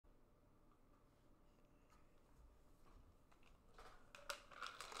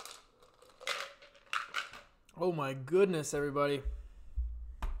Oh my goodness, everybody.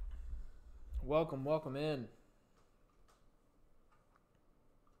 Welcome in.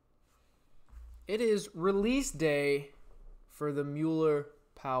 It is release day for the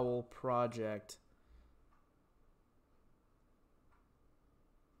Mueller-Powell project.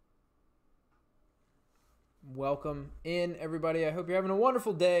 Welcome in, everybody. I hope you're having a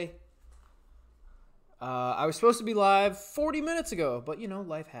wonderful day. I was supposed to be live 40 minutes ago, but, you know,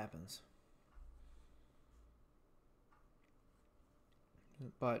 life happens.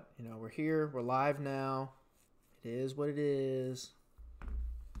 But, you know, we're here. We're live now. It is what it is.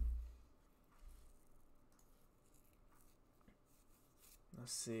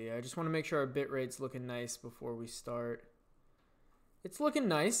 Let's see. I just want to make sure our bitrate's looking nice before we start. It's looking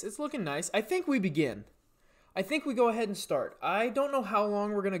nice. It's looking nice. I think we begin. I think we go ahead and start. I don't know how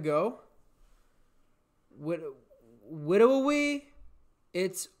long we're going to go. Widowy?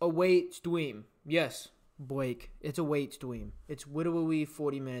 It's a wait stream. Yes, Blake. It's a wait stream. It's widowy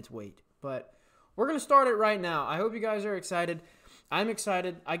 40 minutes wait. But we're going to start it right now. I hope you guys are excited. I'm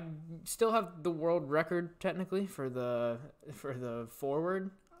excited. I still have the world record technically for the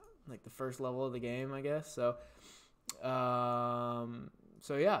forward, like the first level of the game, I guess. So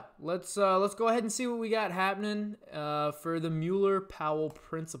yeah, let's go ahead and see what we got happening for the Mueller-Powell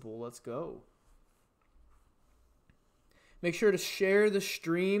principle. Let's go. Make sure to share the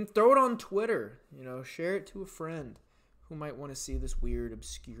stream. Throw it on Twitter. You know, share it to a friend who might want to see this weird,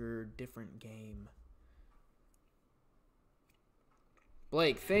 obscure, different game.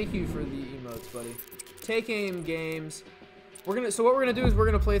 Blake, thank you for the emotes, buddy. Take aim games. So what we're gonna do is we're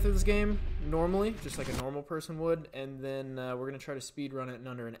gonna play through this game normally, just like a normal person would, and then we're gonna try to speed run it in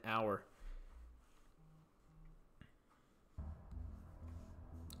under an hour.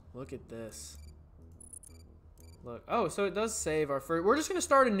 Look at this. Look. Oh, so it does save our first. We're just gonna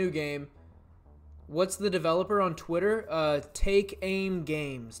start a new game. What's the developer on Twitter? Take aim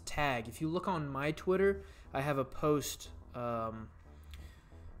games tag. If you look on my Twitter, I have a post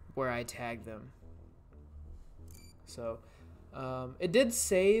where I tag them. So it did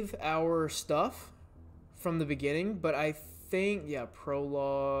save our stuff from the beginning, but I think, yeah,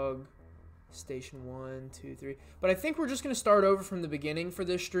 prologue, station 1, 2, 3. But I think we're just going to start over from the beginning for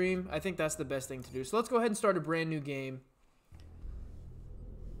this stream. I think that's the best thing to do. So let's go ahead and start a brand new game.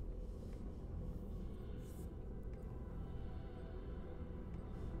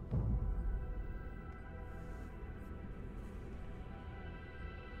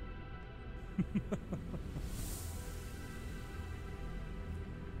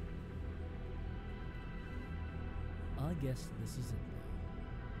 I guess this is it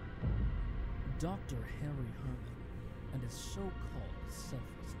now. Dr. Harry Herman and his so-called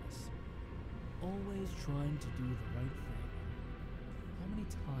selflessness, always trying to do the right thing. How many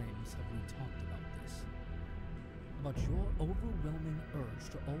times have we talked about this? About your overwhelming urge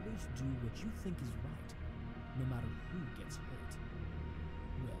to always do what you think is right, no matter who gets hurt.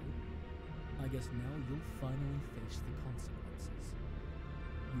 Well, I guess now you'll finally face the consequences.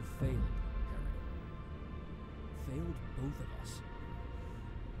 You failed, Harry. Failed both of us.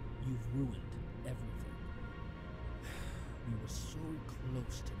 You've ruined everything. We were so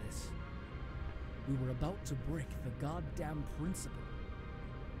close to this. We were about to break the goddamn principle.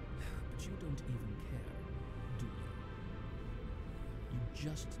 But you don't even care, do you? You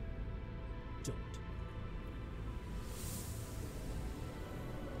just don't.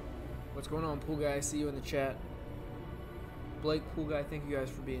 What's going on, Pool Guy? I see you in the chat. Blake, Pool Guy, thank you guys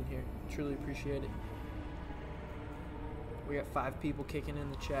for being here. Truly appreciate it. We got 5 people kicking in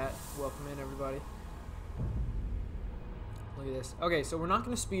the chat. Welcome in, everybody. Look at this. Okay, so we're not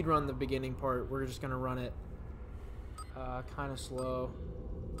going to speed run the beginning part. We're just going to run it kind of slow.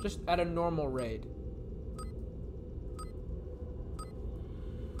 Just at a normal rate.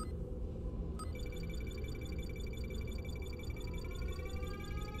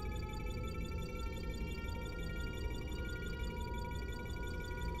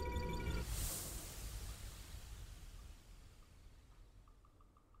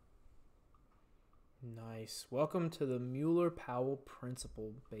 Nice. Welcome to the Mueller-Powell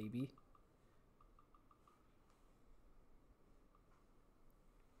principle, baby.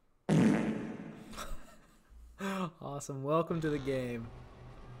 Awesome. Welcome to the game.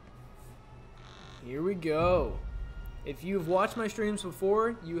 Here we go. If you've watched my streams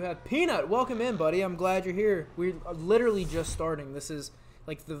before, you have Peanut. Welcome in, buddy. I'm glad you're here. We're literally just starting. This is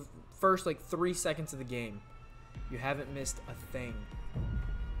like the first 3 seconds of the game. You haven't missed a thing.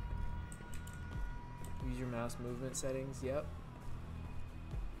 Use your mouse movement settings. Yep.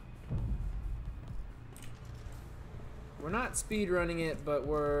 We're not speed running it, but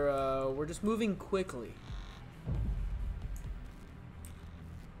we're just moving quickly.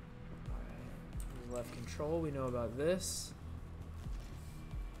 control, we know about this.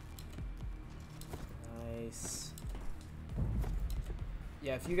 Nice.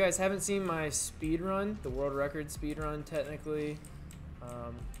 Yeah, if you guys haven't seen my speed run, the world record speed run technically,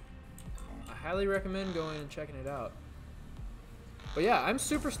 I highly recommend going and checking it out. But yeah, I'm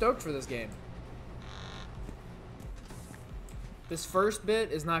super stoked for this game. This first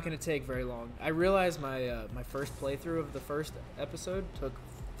bit is not going to take very long. I realized my my first playthrough of the first episode took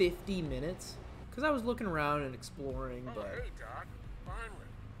 50 minutes because I was looking around and exploring. Oh, but hey, Doc. Finally.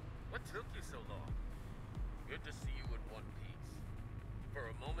 What took you so long? Good to see you in one piece. For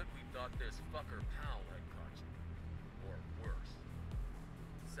a moment, we thought this fucker Powell had caught you. Or worse.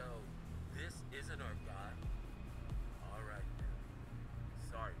 So, this isn't our guy? Alright then.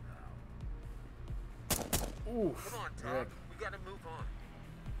 Sorry, pal. oof, Come on, rip. Doc. We gotta move on.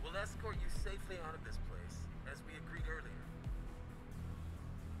 We'll escort you safely out of this place, as we agreed earlier.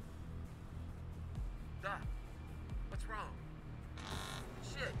 Doc, what's wrong?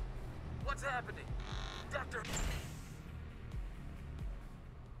 Shit! What's happening? Doctor...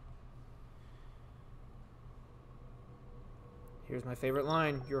 Here's my favorite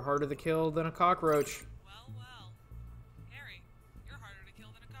line. You're harder to kill than a cockroach. Well, well. Harry, you're harder to kill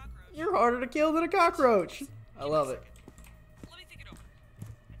than a cockroach. You're harder to kill than a cockroach. I love it. Let me think it over.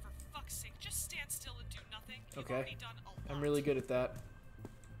 And for fuck's sake, just stand still and do nothing. You've Okay. already done a lot. I'm really good at that.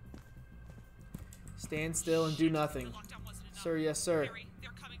 Stand still and do nothing. The lockdown wasn't enough. Sir, yes, sir. Harry,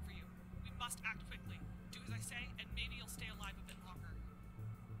 they're coming for you. We must act quickly. Do as I say, and maybe you'll stay alive a bit longer.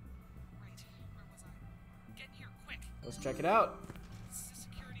 Right, where was I? Get here, quick. Let's check it out. This is a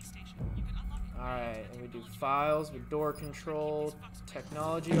security station. You can unlock it. Alright, and we do files with door control,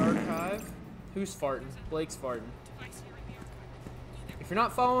 technology archive. Who's farting? Blake's farting. Device here in the archive. Go there. If you're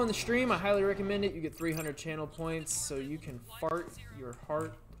not following the stream, I highly recommend it. You get 300 channel points so you can fart your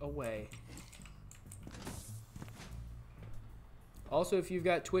heart away. Also, if you've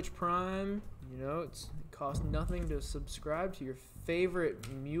got Twitch Prime, you know, it costs nothing to subscribe to your favorite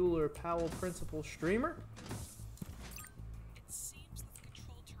Mueller Powell Principal streamer. It seems that the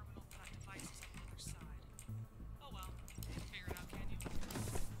control terminal for that device is on the other side. Oh well, figure it out, can you?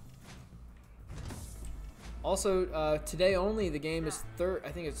 Also, today only, the game is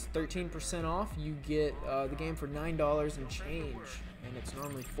I think it's 13% off. You get the game for $9 and change, and it's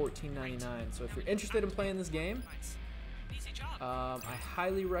normally $14.99. So if you're interested in playing this game, Device. Easy job. I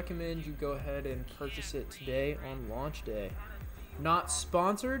highly recommend you go ahead and purchase it today on launch day. Not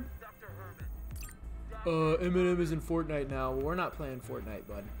sponsored. Dr. Herman. Eminem is in Fortnite now. Well, we're not playing Fortnite,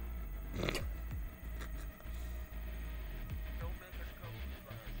 bud. Don't make us come here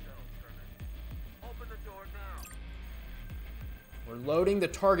by ourselves, Herman. Open the door now. We're loading the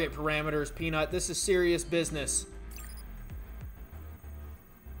target parameters, Peanut. This is serious business.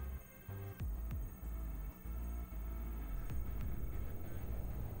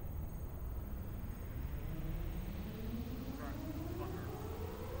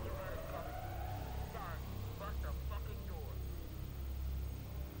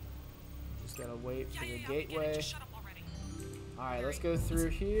 Just gotta wait for the Get it. gateway. Just shut up already. Alright, let's go through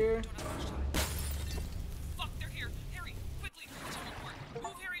here. Don't have much time. Fuck, they're here. Harry, quickly, to report.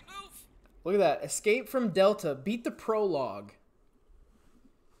 Move, Harry, move. Look at that. Escape from Delta. Beat the prologue.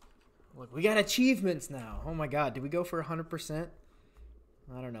 Look, we got achievements now. Oh my god, did we go for 100%?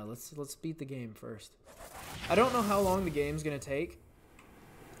 I don't know. Let's beat the game first. I don't know how long the game's gonna take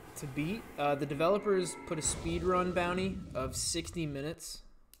to beat. The developers put a speedrun bounty of 60 minutes.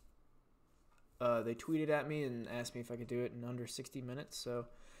 They tweeted at me and asked me if I could do it in under 60 minutes. So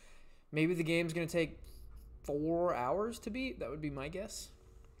maybe the game's gonna take 4 hours to beat. That would be my guess.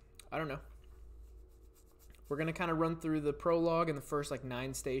 I don't know. We're gonna kind of run through the prologue and the first like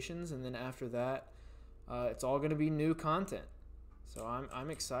 9 stations, and then after that, it's all gonna be new content. So I'm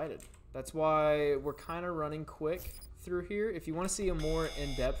excited. That's why we're kind of running quick through here. If you want to see a more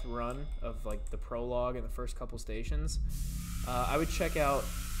in-depth run of like the prologue and the first couple stations, I would check out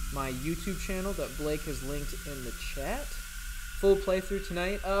my YouTube channel that Blake has linked in the chat. Full playthrough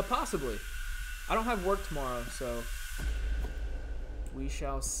tonight, possibly. I don't have work tomorrow, so we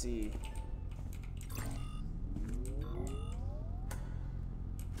shall see.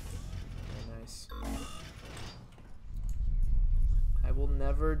 Very nice. I will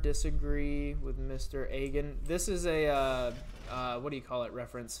never disagree with Mr. Agan. This is a, what do you call it,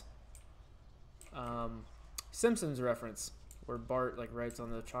 reference? Simpsons reference, where Bart, like, writes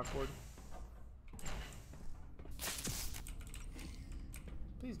on the chalkboard.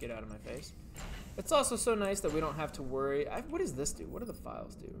 Please get out of my face. It's also so nice that we don't have to worry. What does this do? What do the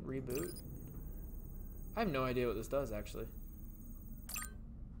files do? Reboot? I have no idea what this does, actually.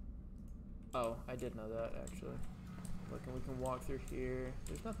 Oh, I did know that, actually. Look, and we can walk through here.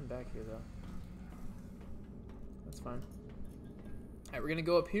 There's nothing back here, though. That's fine. Alright, we're gonna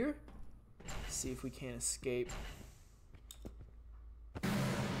go up here. See if we can't escape.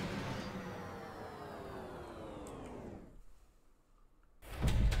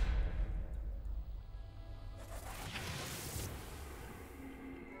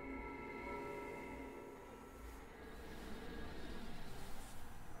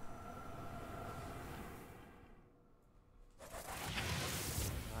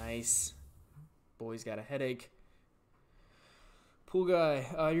 Nice. Boy's got a headache. Pool guy,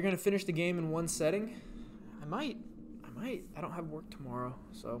 you're gonna finish the game in one setting? I might. I don't have work tomorrow,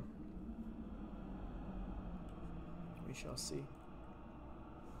 so we shall see.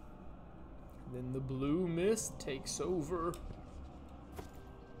 Then the blue mist takes over.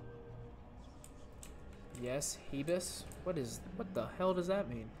 Yes, Hebus. What the hell does that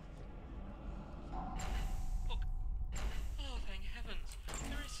mean? Look. Oh, thank heavens.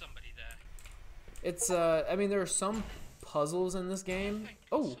 There is somebody there. It's, I mean, there are some puzzles in this game.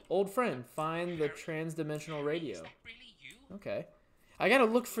 Oh, old friend, find the trans-dimensional radio. Is that really you? Okay. I gotta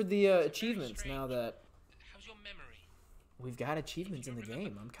look for the achievements now that How's your memory? we've got achievements in the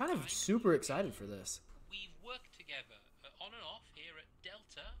game. I'm kind of super excited for this. We've worked together, on and off, here at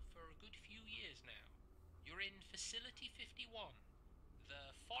Delta for a good few years now. You're in Facility 51,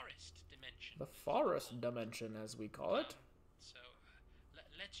 the forest dimension. The forest dimension, as we call it. So,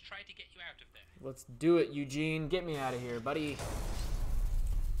 let's try to get you out of there. Let's do it, Eugene. Get me out of here, buddy.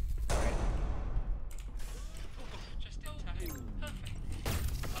 Alright. Oh, just in time. Perfect.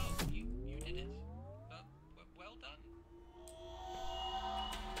 Oh, you did it. Well done.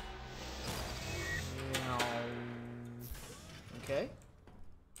 Okay.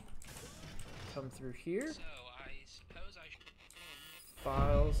 Come through here. So, I suppose I should...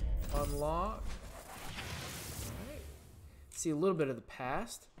 Files unlock. Alright. See a little bit of the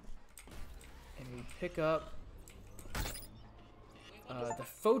past. And we pick up the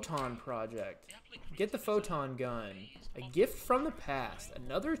Photon Project. Get the Photon Gun. A gift from the past.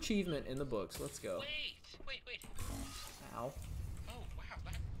 Another achievement in the books. Let's go. Wait. Ow. Oh, wow,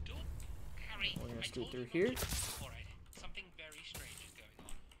 that door. Harry, We're gonna I scoot told through you here. not to before something very strange is going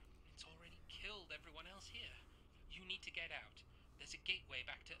on. It's already killed everyone else here. You need to get out. There's a gateway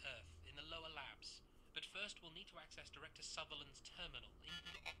back to Earth in the lower labs. But first, we'll need to access Director Sutherland's terminal.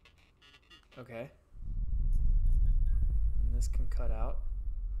 Okay. And this can cut out.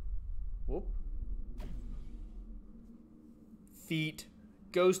 Whoop. Feet.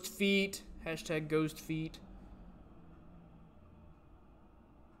 Ghost feet. Hashtag ghost feet.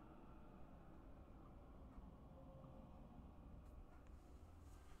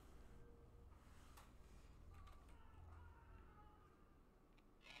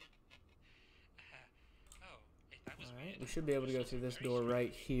 Alright, we should be able to go through this door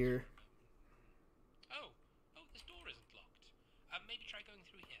right here. Oh, this door isn't locked. Maybe try going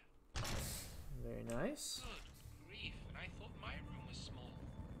through here. Very nice. Good grief, and I thought my room was small.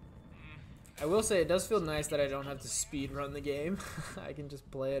 I will say it does feel nice that I don't have to speed run the game. I can just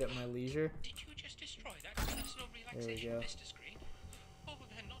play it at my leisure. Did you just destroy that personal relaxation go. vista screen? Oh,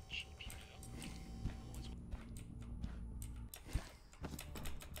 they're not cheap, you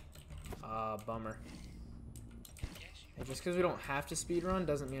know. Bummer. Yes, Hey, just because we don't have to speed run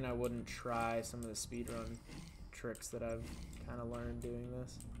doesn't mean I wouldn't try some of the speed run tricks that I've kind of learned doing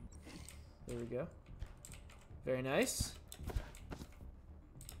this. There we go. Very nice.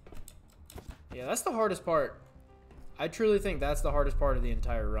 Yeah, that's the hardest part. I truly think that's the hardest part of the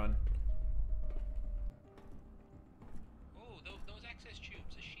entire run. Oh, those access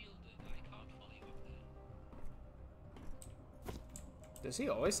tubes are shielded. I can't follow you up there. Does he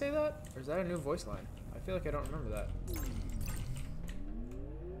always say that? Or is that a new voice line? I feel like I don't remember that.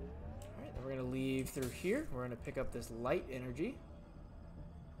 Alright, then we're going to leave through here. We're going to pick up this light energy.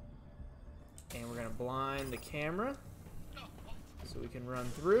 And we're going to blind the camera. Oh, what? So we can run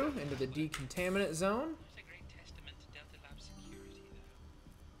through into the decontaminant zone. It's a great testament to Delta Lab security, though.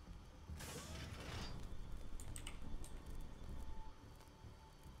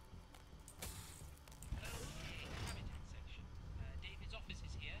 Okay, habitat section. David's office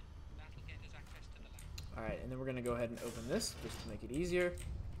is here. That'll get us access to the lab. Alright, and then we're going to go ahead and open this just to make it easier.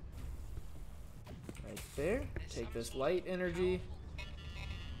 Right there. Take this light energy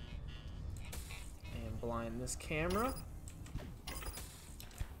and blind this camera.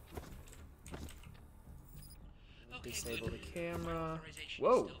 Disable the camera.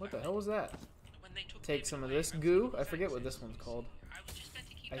 Whoa, what the hell was that? Take some of this goo. I forget what this one's called.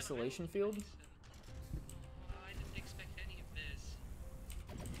 Isolation field? I didn't expect any of this.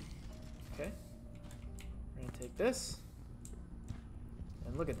 Okay. Like this.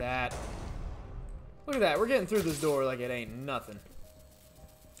 And look at that. Look at that. We're getting through this door like it ain't nothing.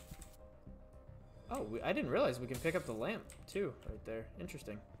 Oh, I didn't realize we can pick up the lamp, too, right there.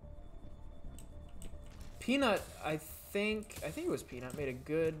 Interesting. Peanut, I think it was Peanut, made a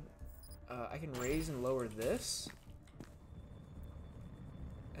good... I can raise and lower this.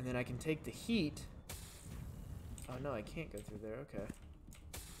 And then I can take the heat. Oh, no, I can't go through there. Okay.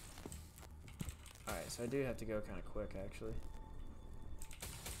 Alright, so I do have to go kind of quick, actually.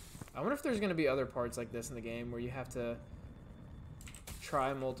 I wonder if there's going to be other parts like this in the game where you have to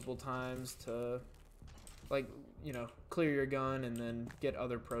try multiple times to, like, you know, clear your gun and then get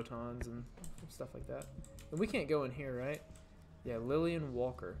other protons and stuff like that. And we can't go in here, right? Yeah, Lillian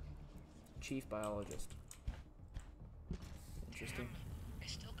Walker, chief biologist. Interesting. I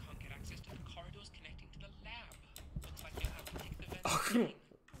still can't get access to the corridors connecting to the lab. Looks like you'll have to take the vent.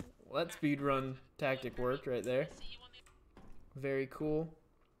 Well, that speedrun tactic worked right there. Very cool.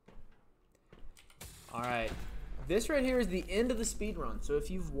 Alright. This right here is the end of the speedrun. So if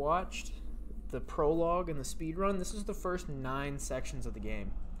you've watched the prologue and the speedrun, this is the first 9 sections of the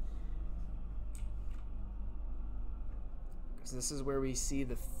game. Because this is where we see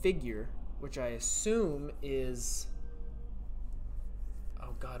the figure, which I assume is...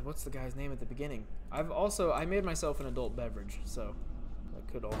 Oh god, what's the guy's name at the beginning? I made myself an adult beverage, so that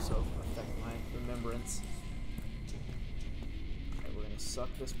could also affect my remembrance. Okay, we're gonna suck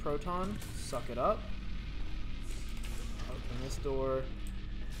this proton, suck it up. Open this door,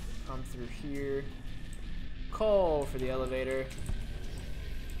 come through here, call for the elevator,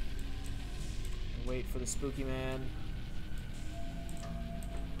 and wait for the spooky man.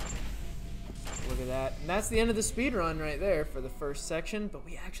 Look at that. And that's the end of the speed run right there for the first section, but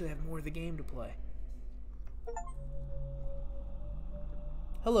we actually have more of the game to play.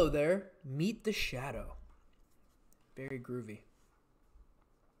 Hello there. Meet the Shadow. Very groovy.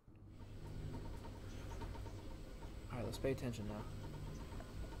 Alright, let's pay attention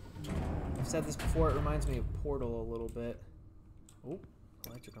now. I've said this before, it reminds me of Portal a little bit. Oh,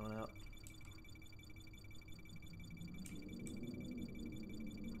 lights are going out.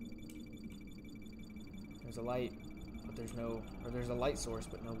 There's a light, but there's no, or there's a light source,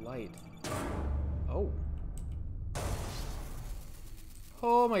 but no light. Oh.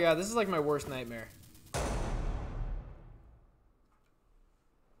 Oh my god, this is like my worst nightmare.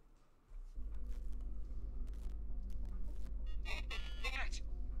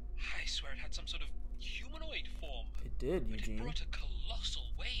 I swear it had some sort of humanoid form. It did, But Eugene. it brought a colossal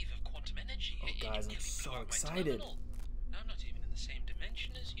wave of quantum energy. Oh, guys, I'm nearly so blew out my excited. terminal. Now I'm not even in the same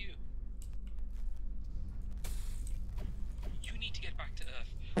dimension as you. You need to get back to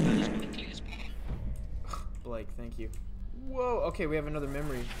Earth as quickly as possible. Blake, thank you. Whoa, okay, we have another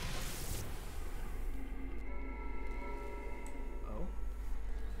memory. Oh.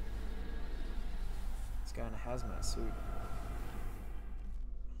 This guy in a hazmat suit.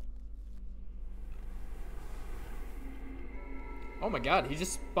 Oh my god, he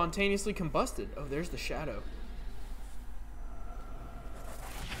just spontaneously combusted. Oh, there's the shadow.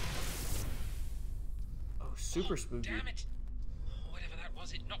 Oh, super spooky. Damn it! Whatever that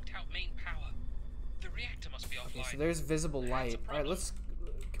was, it knocked out main power. The reactor must be offline. Okay, so there's visible That's a light. Alright, problem.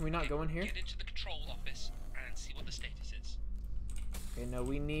 can we not go in here? Get into the control office and see what the status is. Okay, no,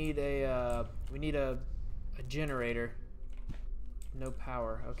 we need a generator. No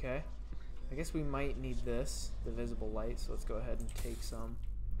power, okay. I guess we might need this, the visible light, so let's go ahead and take some.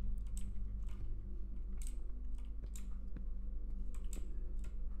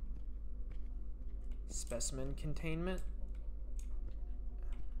 Specimen containment.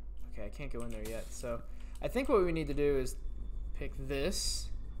 Okay, I can't go in there yet, so I think what we need to do is pick this,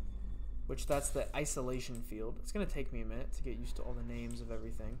 which that's the isolation field. It's gonna take me a minute to get used to all the names of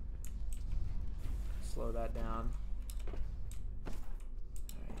everything. Slow that down.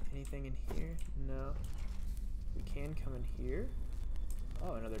 Anything in here? No. We can come in here.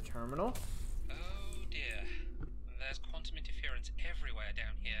 Oh, another terminal. Oh dear. There's quantum interference everywhere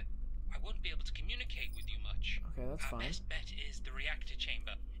down here. I won't be able to communicate with you much. Okay, that's Our fine. best bet is the reactor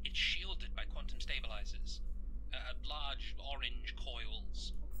chamber. It's shielded by quantum stabilizers. Large orange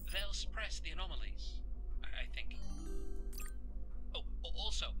coils. They'll suppress the anomalies, I think. Oh,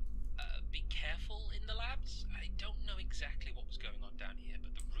 also, be careful in the labs. I don't know exactly what was going on down here,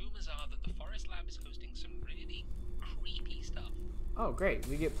 but the rumors are that the forest lab is hosting some really creepy stuff. Oh, great.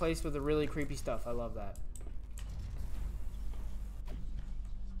 We get placed with the really creepy stuff. I love that.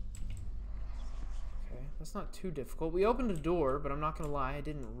 Okay, that's not too difficult. We opened a door, but I'm not going to lie. I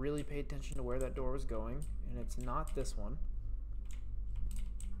didn't really pay attention to where that door was going, and it's not this one.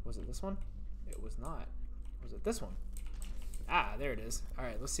 Was it this one? It was not. Was it this one? Ah, there it is. All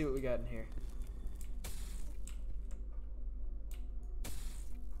right, let's see what we got in here.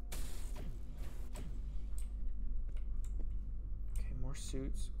 Okay, more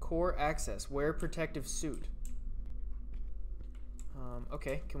suits. Core access. Wear protective suit.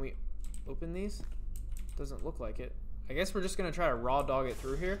 Okay, can we open these? Doesn't look like it. I guess we're just gonna try to raw dog it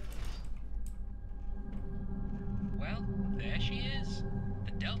through here. Well, there she is.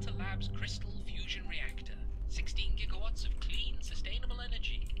 The Delta Labs Crystal Fusion Reactor. 16 gigawatts of clean, sustainable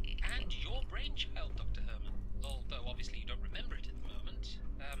energy. And your brainchild, Dr. Herman. Although obviously you don't remember it at the moment.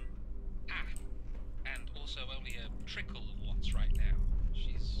 And also only a trickle of watts right now.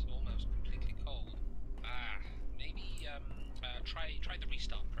 She's almost completely cold. Maybe, try the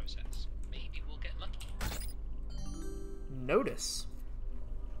restart process. Maybe we'll get lucky. Notice.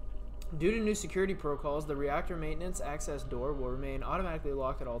 Due to new security protocols, the reactor maintenance access door will remain automatically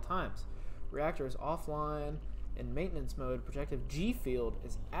locked at all times. Reactor is offline. In maintenance mode, protective G field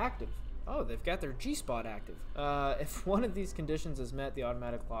is active. Oh, they've got their G spot active. If one of these conditions is met, the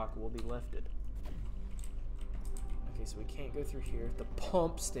automatic lock will be lifted. Okay, so we can't go through here. The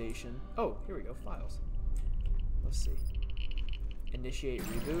pump station. Oh, here we go. Files. Let's see. Initiate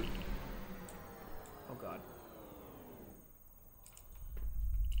reboot. Oh, God.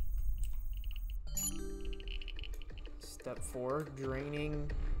 Step 4, draining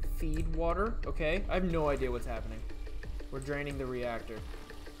feed water. Okay, I have no idea what's happening. We're draining the reactor.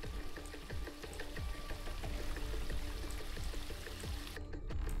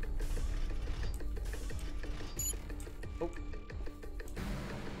 Oh.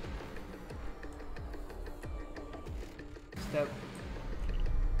 Step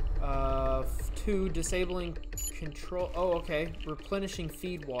 2, disabling control. Oh, okay. Replenishing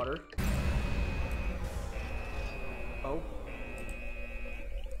feed water. Oh.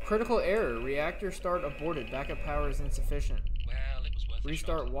 Critical error. Reactor start aborted. Backup power is insufficient. Well, it was worth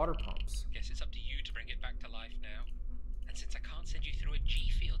Restart a shot. water pumps. Guess it's up to you to bring it back to life now. And since I can't send you through a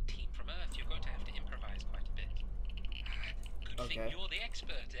G-field team from Earth, you're going to have to improvise quite a bit. Good thing you're the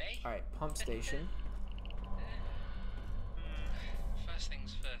expert, eh? Alright, pump station. First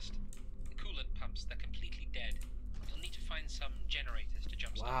things first. The coolant pumps, they're completely dead. You'll need to find some generators to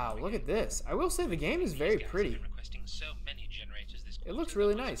jumpstart. Wow, look at this. I will say the game is very pretty. So many generators this it looks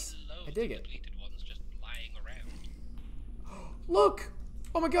really nice. I dig it. Ones just lying around. Look!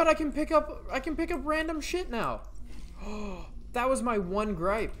 Oh my god, I can pick up random shit now. That was my one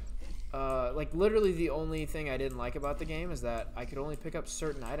gripe. Like literally the only thing I didn't like about the game is that I could only pick up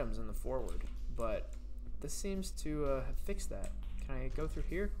certain items in the forward. But this seems to have fixed that. Can I go through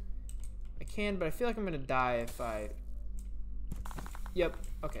here? I can, but I feel like I'm gonna die if I... Yep.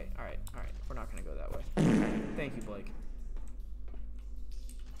 Okay. Alright. Alright. We're not gonna go that way. Thank you, Blake.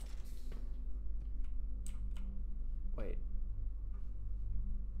 Wait.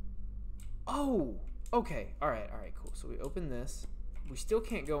 Oh! Okay. Alright. Alright. Cool. So we open this. We still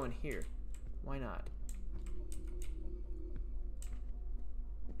can't go in here. Why not?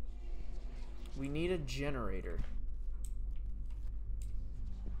 We need a generator.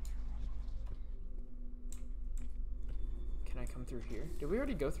 Can I come through here? Did we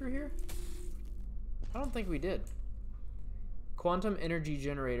already go through here? I don't think we did. Quantum energy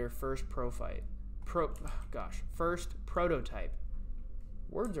generator first prototype. First prototype.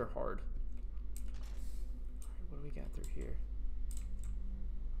 Words are hard. What do we got through here?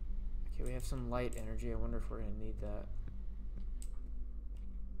 Okay, we have some light energy. I wonder if we're gonna need that.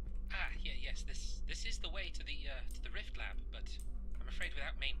 Yes. This is the way to the Rift Lab, but I'm afraid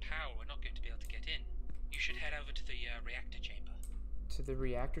without main power, we're not going to be able to get in. You should head over to the reactor chamber. To the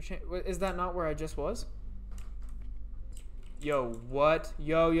reactor chamber? Is that not where I just was? Yo, what?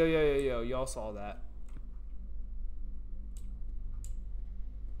 Yo. Y'all saw that.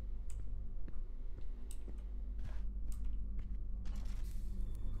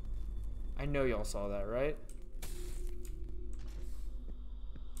 I know y'all saw that, right?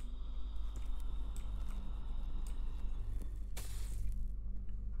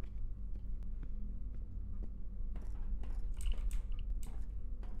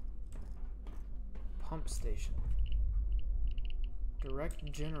 Pump station. Direct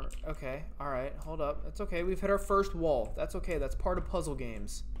generator. Okay, alright, hold up. That's okay, we've hit our first wall. That's okay, that's part of puzzle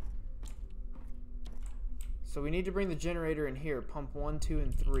games. So we need to bring the generator in here. Pump 1, 2,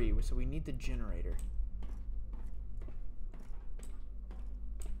 and 3. So we need the generator.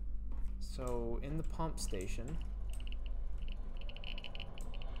 So in the pump station,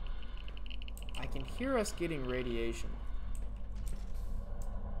 I can hear us getting radiation.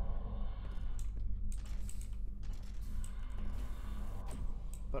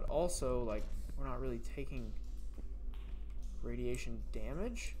 But also, like, we're not really taking radiation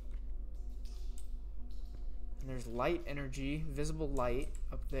damage. And there's light energy, visible light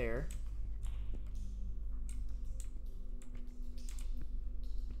up there.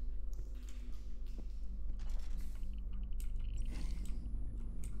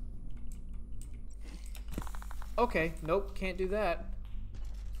 Okay, nope, can't do that.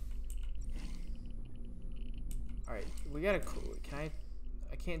 Alright, we gotta... Can I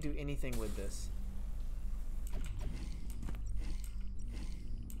can't do anything with this.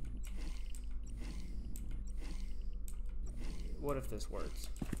 What if this works?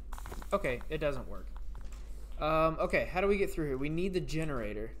 Okay, it doesn't work. Okay, how do we get through here? We need the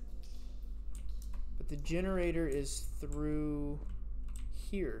generator. But the generator is through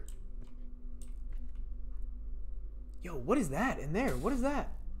here. Yo, what is that in there? What is that?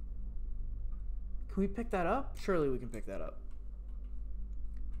 Can we pick that up? Surely we can pick that up.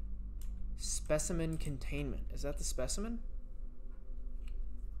 Specimen containment. Is that the specimen?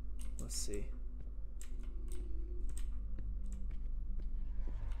 Let's see.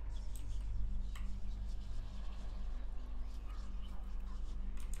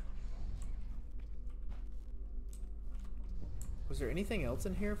 Was there anything else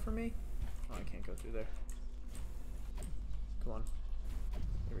in here for me? Oh, I can't go through there. Come on.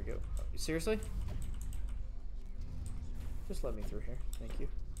 There we go. Oh, seriously? Just let me through here. Thank you.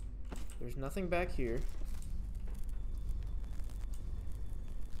 There's nothing back here.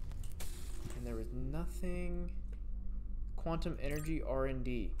 And there was nothing... Quantum energy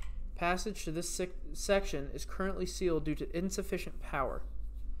R&D. Passage to this section is currently sealed due to insufficient power.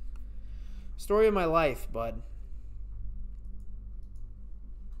 Story of my life, bud.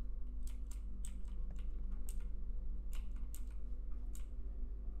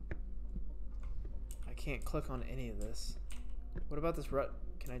 I can't click on any of this. What about this red?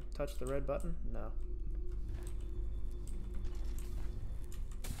 Can I touch the red button? No.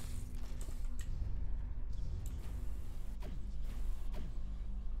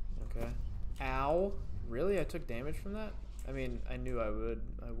 Okay. Ow. Really? I took damage from that? I mean, I knew I would,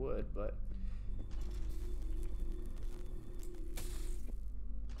 but...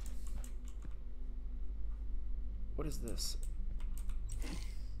 What is this?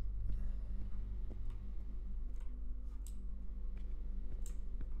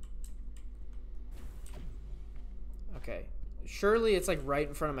 Okay. Surely it's like right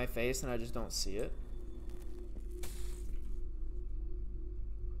in front of my face and I just don't see it.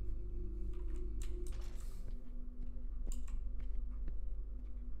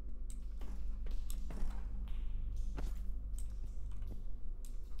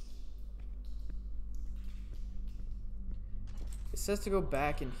 It says to go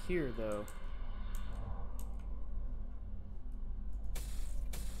back in here though.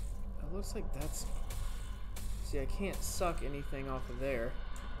 It looks like that's... See, I can't suck anything off of there.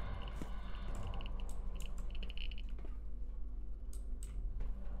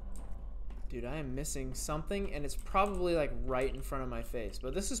 Dude, I am missing something, and it's probably like right in front of my face,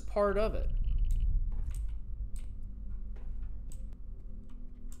 but this is part of it.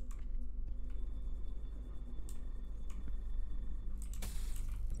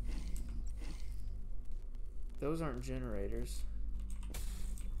 Those aren't generators.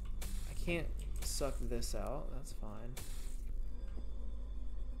 I can't suck this out. That's fine.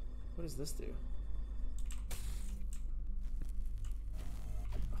 What does this do?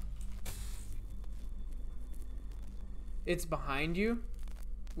 It's behind you?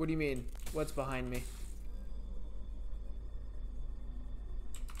 What do you mean? What's behind me?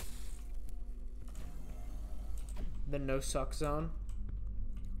 The no suck zone?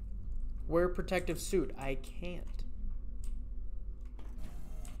 Wear protective suit. I can't.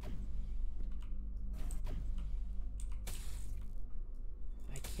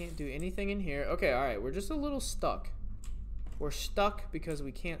 Can't do anything in here. Okay, all right, we're just a little stuck. We're stuck because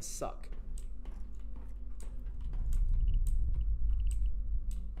we can't suck.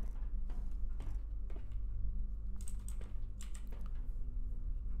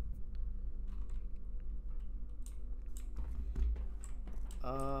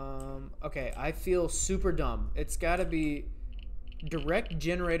 Okay, I feel super dumb. It's gotta be direct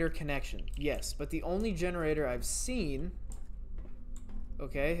generator connection. Yes, but the only generator I've seen,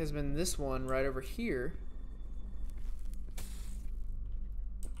 okay, has been this one right over here.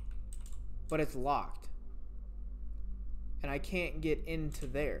 But it's locked. And I can't get into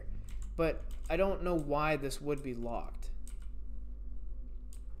there. But I don't know why this would be locked.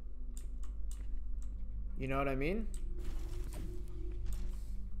 You know what I mean?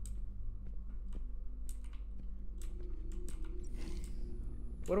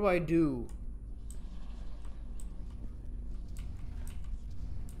 What do I do?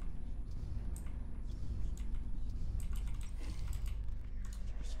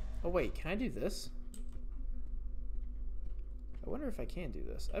 Oh wait, can I do this? I wonder if I can do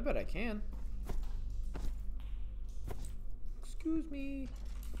this. I bet I can. Excuse me.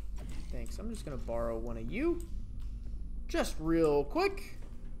 Thanks. I'm just gonna borrow one of you. Just real quick.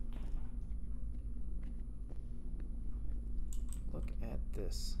 Look at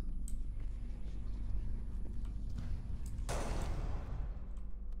this.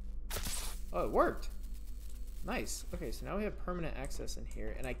 Oh, it worked. Nice. Okay, so now we have permanent access in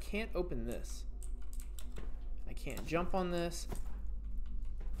here, and I can't open this. I can't jump on this.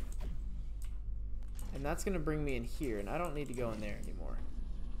 And that's going to bring me in here, and I don't need to go in there anymore.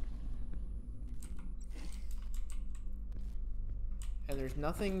 And there's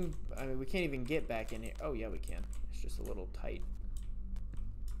nothing... I mean, we can't even get back in here. Oh, yeah, we can. It's just a little tight.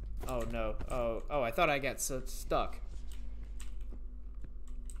 Oh, no. Oh, I thought I got stuck.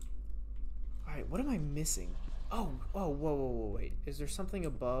 Alright, what am I missing? Oh, whoa, wait. Is there something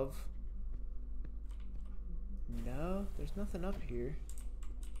above? No, there's nothing up here.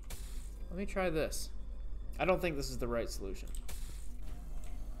 Let me try this. I don't think this is the right solution.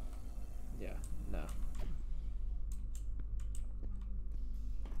 Yeah, no.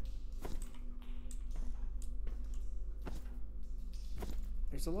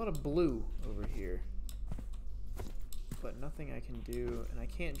 There's a lot of blue over here. But nothing I can do, and I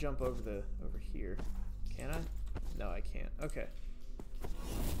can't jump over here. Can I? No, I can't. Okay.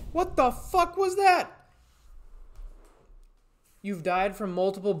 What the fuck was that? You've died from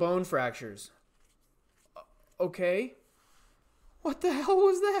multiple bone fractures. Okay. What the hell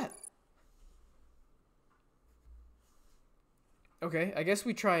was that? Okay, I guess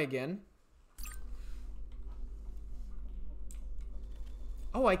we try again.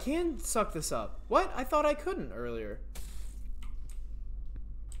 Oh, I can suck this up. What? I thought I couldn't earlier.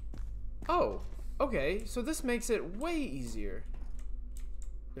 Oh, okay. So this makes it way easier.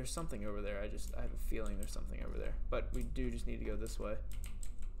 There's something over there. I have a feeling there's something over there. But we do just need to go this way.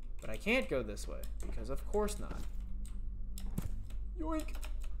 But I can't go this way, because of course not. Yoink.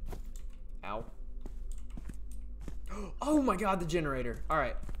 Ow. Oh my god, the generator.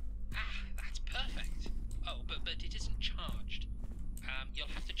 Alright. Ah, that's perfect. Oh, but it isn't charged. You'll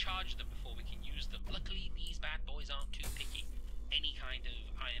have to charge them before we can use them. Luckily, these bad boys aren't too picky. Any kind of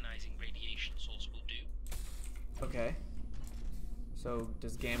ionizing radiation source will do. Okay. So,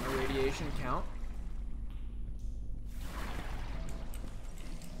 does gamma radiation count?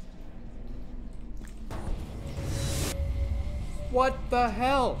 What the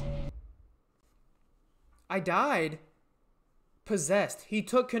hell? I died. Possessed. He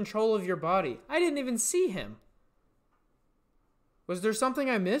took control of your body. I didn't even see him. Was there something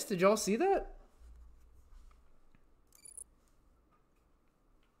I missed? Did y'all see that?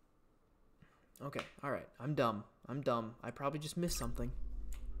 Okay, alright. I'm dumb. I'm dumb. I probably just missed something.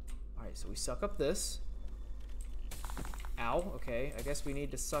 Alright, so we suck up this. Ow, okay. I guess we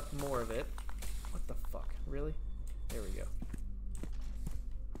need to suck more of it. What the fuck? Really? There we go.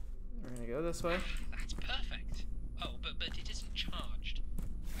 We're gonna go this way. That's perfect. Oh, but it isn't charged.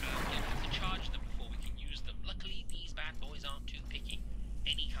 You'll have to charge them before we can use them. Luckily, these bad boys aren't too picky.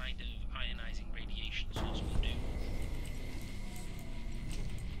 Any kind of ionizing radiation source will do.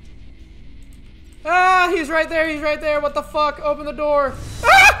 Ah, he's right there, he's right there. What the fuck? Open the door.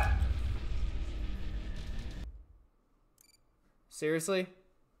 Ah! Seriously?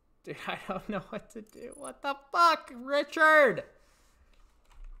 Dude, I don't know what to do. What the fuck, Richard?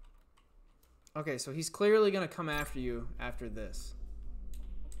 Okay, so he's clearly gonna come after you after this.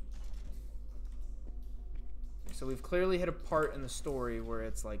 So we've clearly hit a part in the story where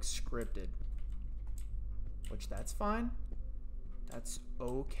it's like scripted. Which that's fine. That's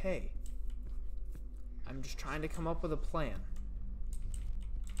okay. I'm just trying to come up with a plan.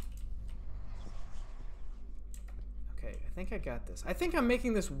 Okay, I think I got this. I think I'm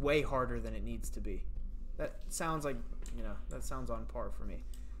making this way harder than it needs to be. That sounds like, you know, that sounds on par for me.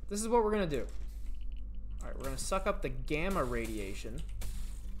 This is what we're gonna do. Alright, we're gonna suck up the gamma radiation.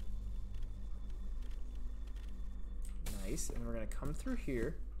 Nice, and we're gonna come through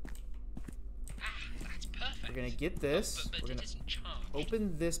here. Ah, that's perfect. We're gonna get this. But We're gonna it isn't charged.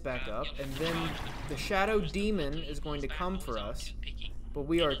 open this back up, and then the shadow demon is going to come for us. But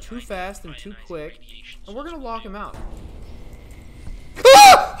we are too fast and too quick, and we're gonna lock him out.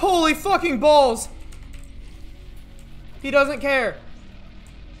 Ah! Holy fucking balls! He doesn't care.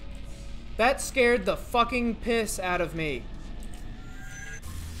 That scared the fucking piss out of me.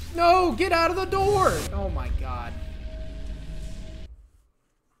 No, get out of the door! Oh my god.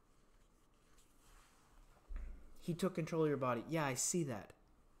 He took control of your body. Yeah, I see that.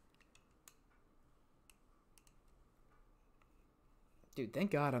 Dude,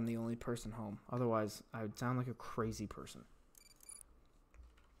 thank God I'm the only person home. Otherwise, I would sound like a crazy person.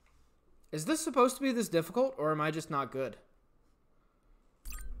 Is this supposed to be this difficult, or am I just not good?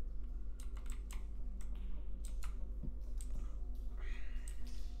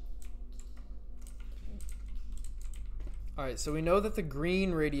 Alright, so we know that the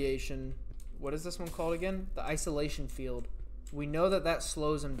green radiation... What is this one called again? The isolation field. We know that that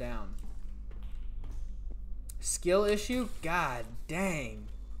slows him down. Skill issue? God dang.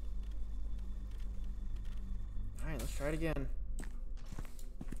 Alright, let's try it again.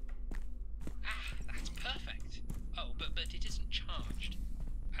 Ah, that's perfect. Oh, but it isn't charged.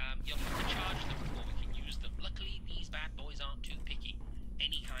 You'll have to charge them before we can use them. Luckily, these bad boys aren't too picky.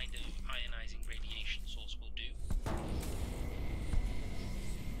 Any kind of ionizing radiation source will do.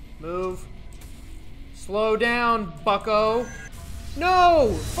 Move. Slow down, bucko.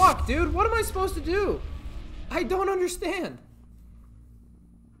 No! Fuck, dude. What am I supposed to do? I don't understand.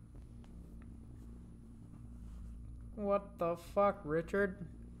 What the fuck, Richard?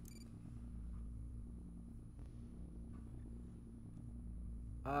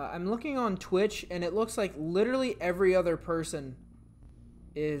 I'm looking on Twitch, and it looks like literally every other person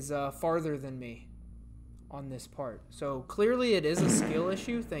is farther than me on this part. So clearly it is a skill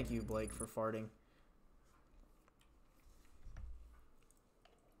issue. Thank you, Blake, for farting.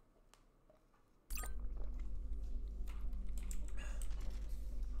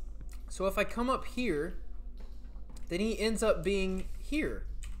 So if I come up here, then he ends up being here.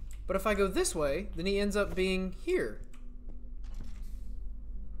 But if I go this way, then he ends up being here.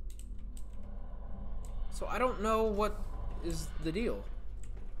 So I don't know what is the deal.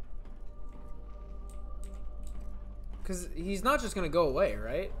 Because he's not just going to go away,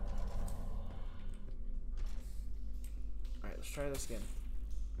 right? Alright, let's try this again.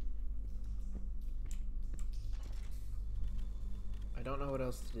 I don't know what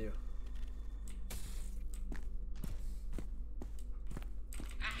else to do.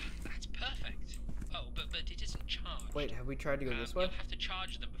 Perfect. Oh, but it isn't charged. Wait, have we tried to go this way? You'll have to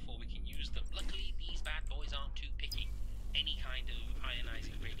charge them before we can use them. Luckily, these bad boys aren't too picky. Any kind of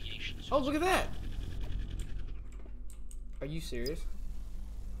ionizing radiation. Oh, look at that! Are you serious?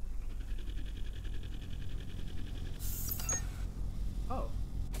 Oh.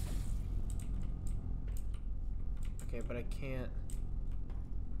 Okay, but I can't...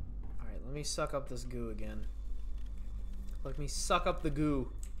 Alright, let me suck up this goo again. Let me suck up the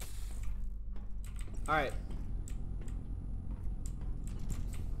goo. Alright.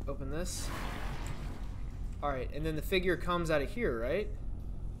 Open this. Alright, and then the figure comes out of here, right?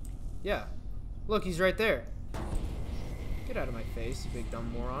 Yeah. Look, he's right there. Get out of my face, you big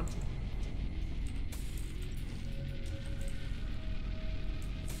dumb moron.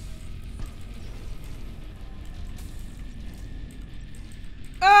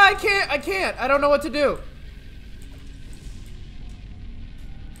 Ah, I can't! I don't know what to do!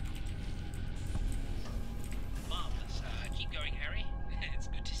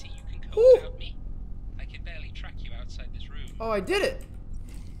 Without me. I can barely track you outside this room. Oh, I did it!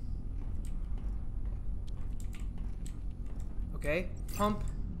 Okay, pump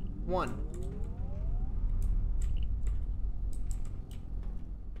 1.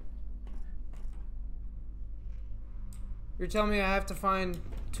 You're telling me I have to find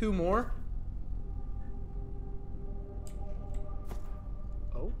 2 more?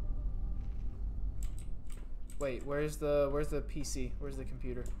 Oh? Wait, where's the PC? Where's the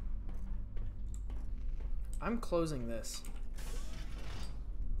computer? I'm closing this.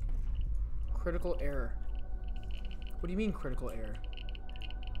 Critical error. What do you mean critical error?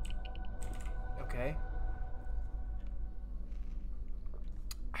 Okay.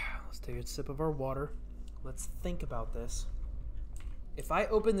 Let's take a sip of our water. Let's think about this. If I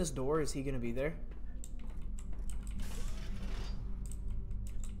open this door, is he gonna be there?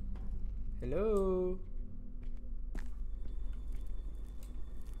 Hello?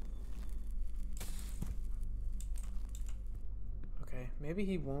 Maybe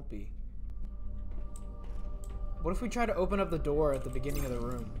he won't be. What if we try to open up the door at the beginning of the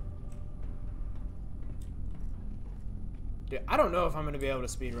room? Dude, I don't know if I'm gonna be able to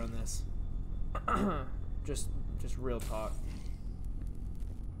speedrun this. just real talk.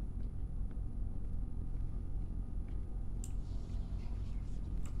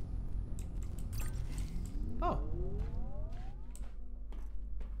 Oh.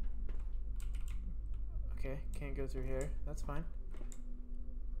 Okay, can't go through here. That's fine.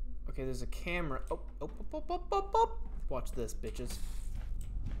 Okay, there's a camera. Oh. Watch this, bitches.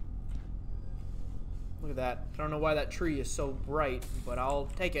 Look at that. I don't know why that tree is so bright, but I'll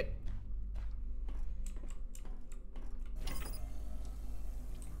take it.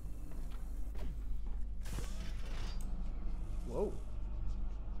 Whoa.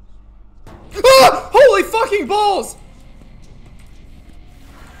 Ah! Holy fucking balls!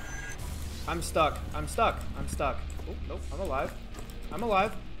 I'm stuck. I'm stuck. I'm stuck. Oh, nope. I'm alive. I'm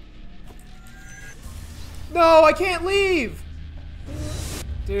alive. No, I can't leave!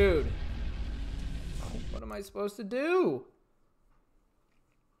 Dude. What am I supposed to do?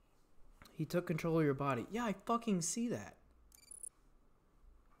 He took control of your body. Yeah, I fucking see that.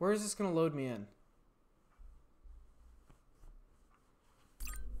 Where is this gonna load me in?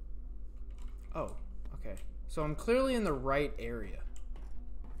 Oh, okay. So I'm clearly in the right area.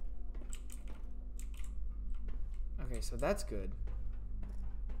 Okay, so that's good.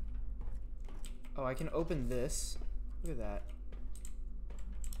 Oh, I can open this. Look at that.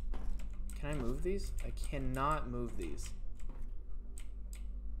 Can I move these? I cannot move these.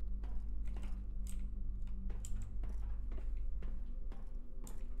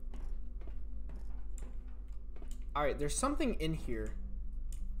 Alright, there's something in here.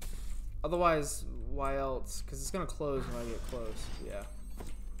 Otherwise, why else? Because it's going to close when I get close. Yeah.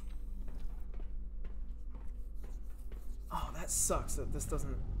 Oh, that sucks that this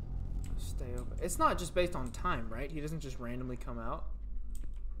doesn't stay open. It's not just based on time, right? He doesn't just randomly come out.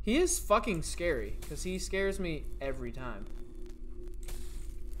 He is fucking scary, because he scares me every time.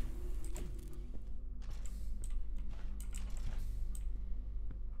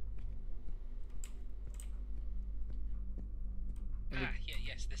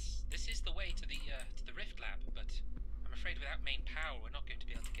 Yes, this is the way to the Rift Lab, but I'm afraid without main power, we're not going to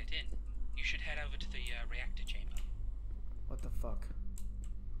be able to get in. You should head over to the reactor chamber. What the fuck?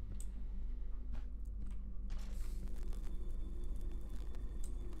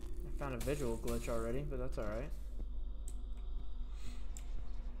 I found a visual glitch already, but that's alright.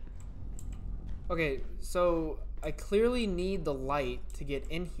 Okay, so I clearly need the light to get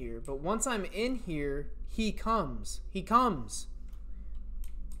in here, but once I'm in here, he comes. He comes.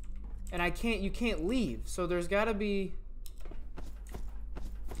 And you can't leave, so there's gotta be...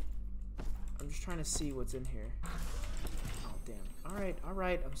 I'm just trying to see what's in here. Oh, damn.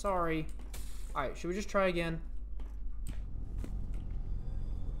 Alright, I'm sorry. Alright, should we just try again?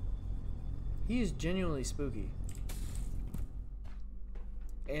 He is genuinely spooky.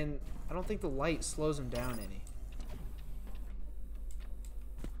 And I don't think the light slows him down any.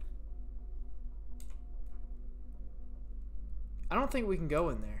 I don't think we can go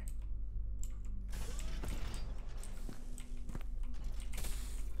in there.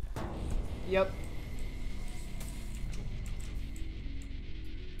 Yep.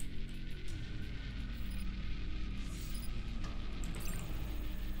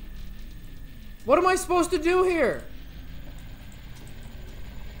 What am I supposed to do here?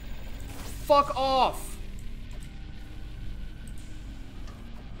 Fuck off.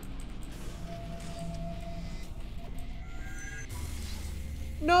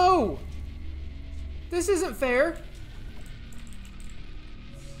 No! This isn't fair.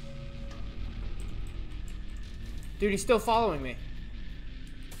 Dude, he's still following me.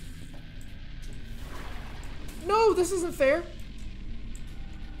 No, this isn't fair.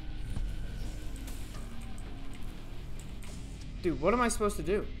 Dude, what am I supposed to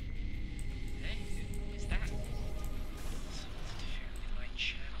do? Hey, who is that? Someone's interfering with my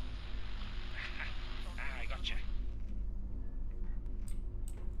channel. I gotcha.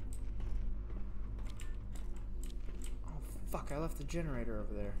 Oh, fuck, I left the generator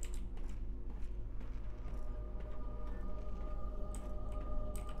over there.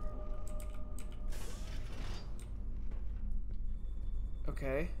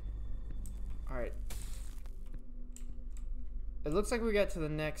 Okay. Alright. It looks like we got to the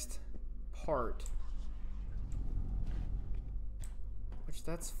next part. Which,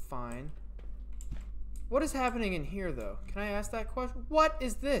 that's fine. What is happening in here, though? Can I ask that question? What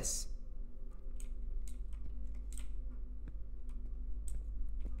is this?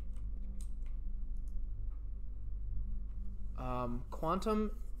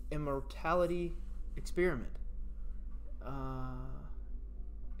 Quantum immortality experiment.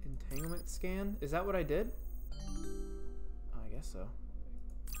 Entanglement scan? Is that what I did? I guess so.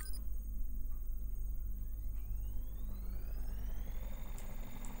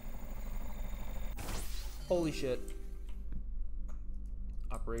 Holy shit.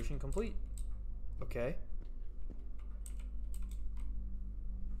 Operation complete. Okay.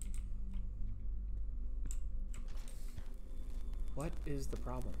 What is the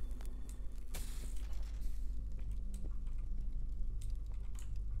problem?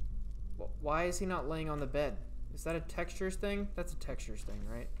 Why is he not laying on the bed? Is that a textures thing? That's a textures thing,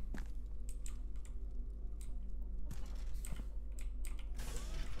 right?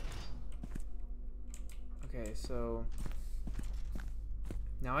 Okay, so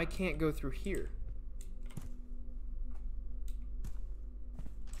Now I can't go through here.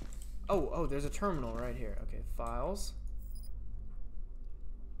 Oh, there's a terminal right here. Okay, files.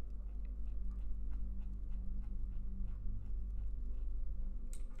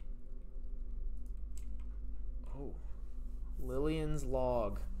 Oh, Lillian's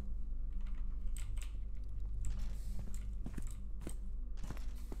log.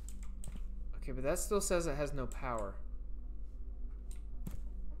 Okay, but that still says it has no power.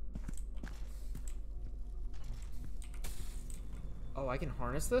 Oh, I can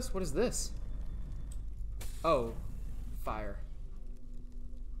harness this? What is this? Oh, fire.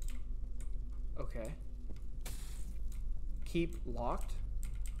 Okay. Keep locked.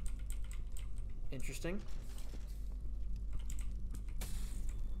 Interesting.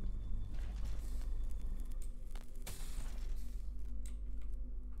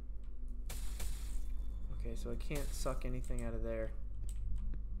 Okay, so I can't suck anything out of there.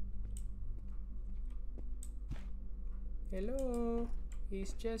 Hello,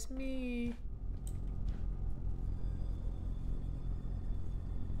 it's just me.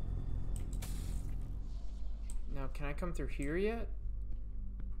 Now, can I come through here yet?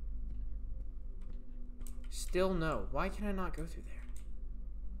 Still no. Why can I not go through there?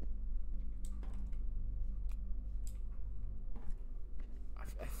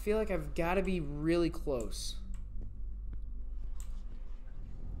 I feel like I've got to be really close.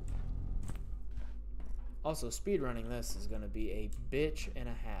 Also, speedrunning this is going to be a bitch and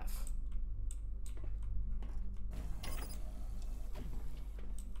a half.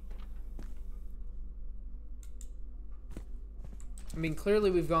 I mean,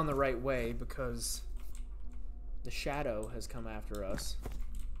 clearly we've gone the right way because the shadow has come after us.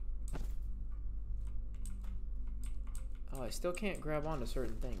 Oh, I still can't grab onto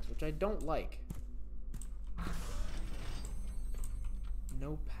certain things, which I don't like.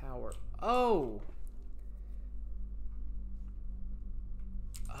 No power. Oh!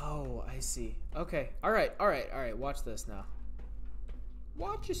 Oh, I see. Okay. All right. Watch this now.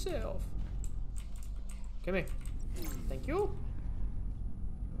 Watch yourself. Come here. Thank you.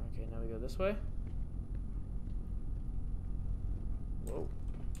 Okay, now we go this way. Whoa.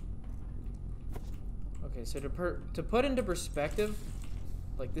 Okay, so to put into perspective,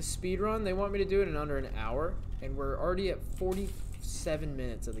 like this speed run, they want me to do it in under an hour, and we're already at 47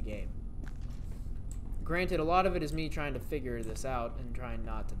 minutes of the game. Granted, a lot of it is me trying to figure this out and trying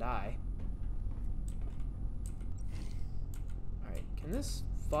not to die. Alright, can this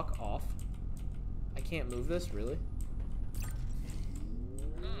fuck off? I can't move this, really?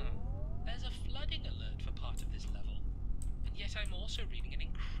 There's a flooding alert for part of this level. And yet I'm also reading an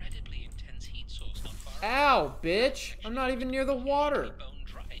incredibly intense heat source not far away. Ow, bitch! I'm not even near the water! Bone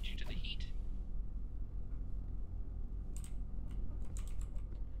dry due to the heat.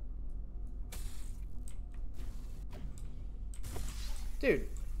 Dude.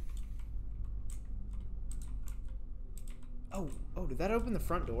 Oh, did that open the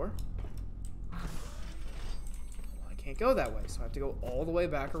front door? Well, I can't go that way, so I have to go all the way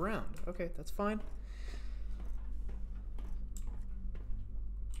back around. Okay, that's fine.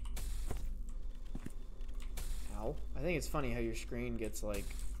 Ow. I think it's funny how your screen gets, like,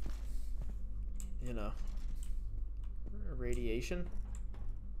 you know, radiation.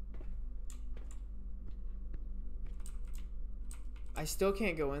 I still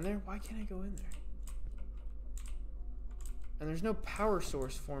can't go in there? Why can't I go in there? And there's no power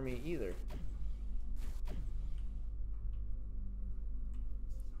source for me either.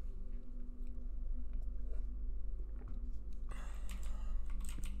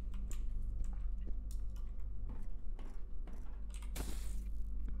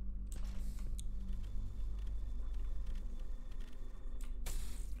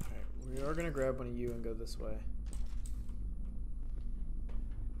 Alright, we are gonna grab one of you and go this way.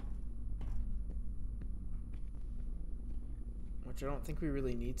 Which I don't think we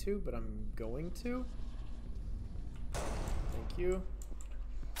really need to, but I'm going to. Thank you.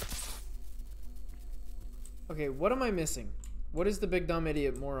 Okay, what am I missing? What is the big dumb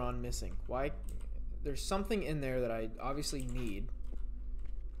idiot moron missing? Why? There's something in there that I obviously need.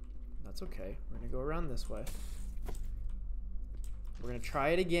 That's okay. We're gonna go around this way. We're gonna try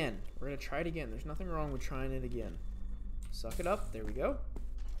it again. There's nothing wrong with trying it again. Suck it up. There we go.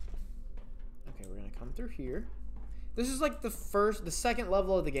 Okay, we're gonna come through here. This is like the second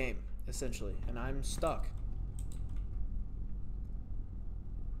level of the game, essentially, and I'm stuck.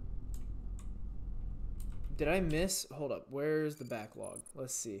 Did I miss? Hold up, where's the backlog?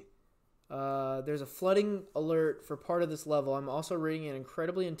 Let's see. There's a flooding alert for part of this level. I'm also reading an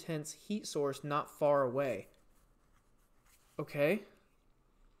incredibly intense heat source not far away. Okay.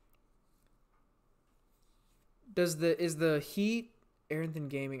 is the heat Arrington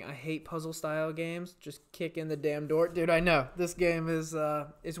Gaming? I hate puzzle style games. Just kick in the damn door, dude. I know this game is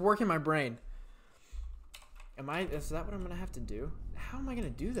it's working my brain. Is that what I'm gonna have to do? How am I gonna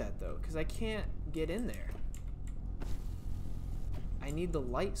do that though? Because I can't get in there. I need the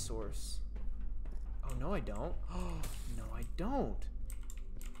light source. Oh no, I don't. Oh no, I don't.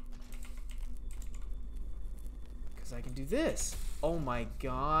 Because I can do this. Oh my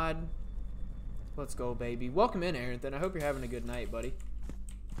god. Let's go, baby. Welcome in, Arrington. I hope you're having a good night, buddy.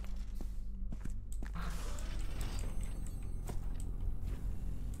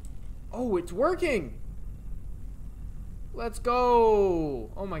 Oh, it's working! Let's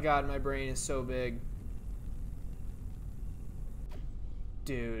go! Oh my god, my brain is so big.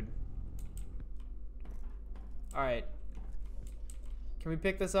 Dude. Alright. Can we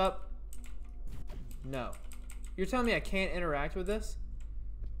pick this up? No. You're telling me I can't interact with this?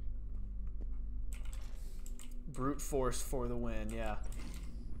 Brute force for the win, yeah.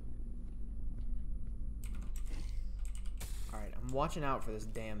 Alright, I'm watching out for this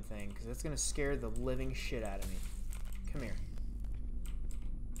damn thing, because it's going to scare the living shit out of me. Come here.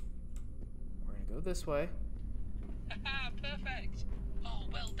 We're going to go this way. Haha, perfect! Oh,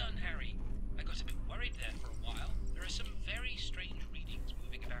 well done, Harry. I got a bit worried there for a while. There are some very strange readings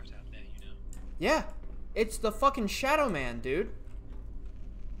moving about out there, you know? Yeah, it's the fucking Shadow Man, dude.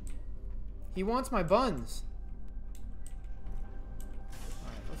 He wants my buns.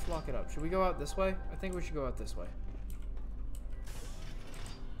 Alright, let's lock it up. Should we go out this way? I think we should go out this way.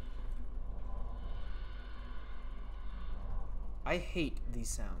 I hate these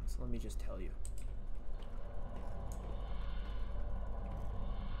sounds, let me just tell you.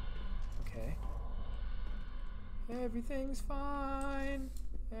 Okay. Everything's fine.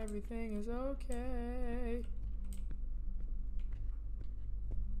 Everything is okay.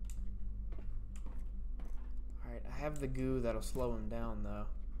 Alright, I have the goo that'll slow him down, though.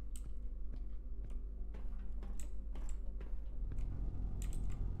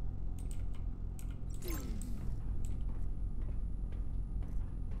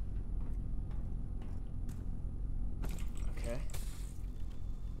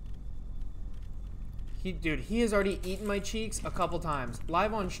 Dude, he has already eaten my cheeks a couple times.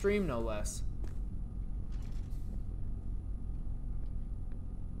 Live on stream, no less.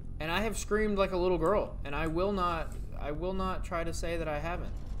 And I have screamed like a little girl. And I will not try to say that I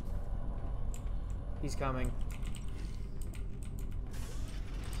haven't. He's coming.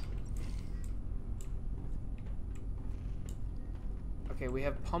 Okay, we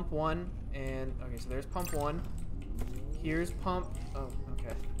have pump 1. And, okay, so there's pump 1. Here's pump, oh,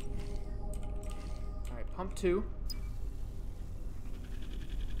 okay. Pump 2.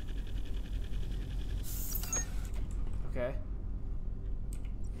 Okay.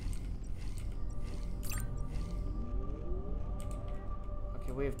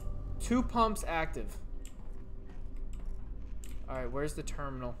 Okay, we have 2 pumps active. Alright, where's the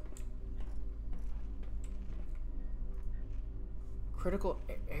terminal? Critical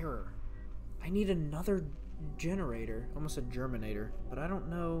error. I need another generator. Almost a germinator, but I don't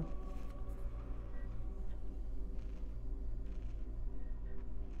know.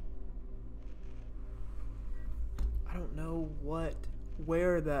 I don't know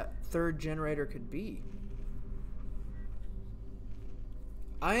where that third generator could be.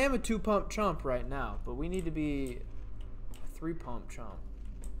 I am a 2-pump chump right now, but we need to be a 3-pump chump.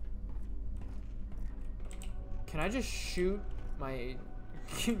 Can I just shoot my...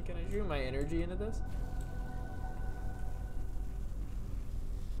 Can I shoot my energy into this?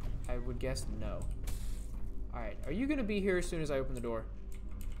 I would guess no. Alright, are you gonna be here as soon as I open the door?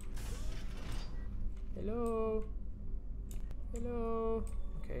 Hello? Hello?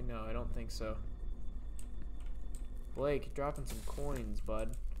 Okay, no, I don't think so. Blake, dropping some coins,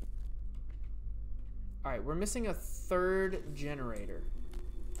 bud. Alright, we're missing a 3rd generator.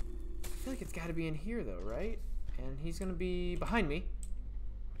 I feel like it's gotta be in here though, right? And he's gonna be behind me.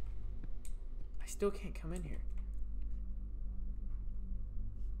 I still can't come in here.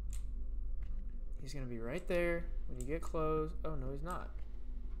 He's gonna be right there when you get close. Oh, no, he's not.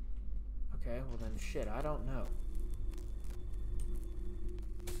 Okay, well then shit, I don't know.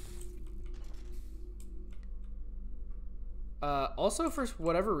 Also, for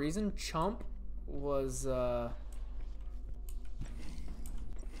whatever reason, Chump was, why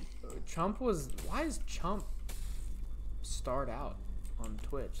is Chump start out on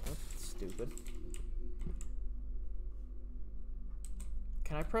Twitch? That's stupid.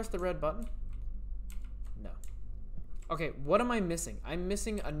 Can I press the red button? No. Okay, what am I missing? I'm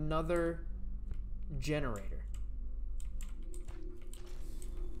missing another generator.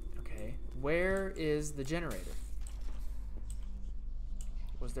 Okay, where is the generator?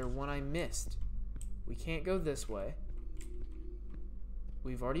 Was there one I missed? We can't go this way.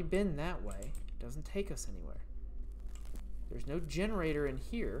 We've already been that way. It doesn't take us anywhere. There's no generator in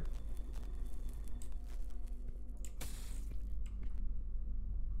here.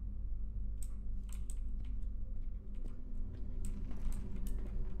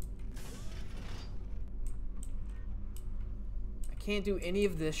 I can't do any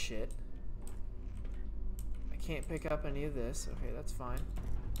of this shit. I can't pick up any of this. Okay, that's fine.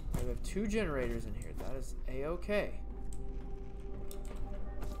 We have 2 generators in here. That is a-okay.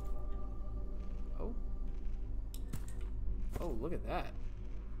 Oh. Oh, look at that.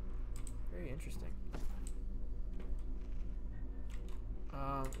 Very interesting.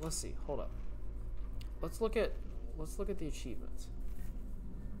 Let's see. Hold up. Let's look at the achievements.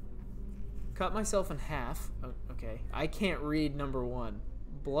 Cut myself in half. Oh, okay. I can't read number 1.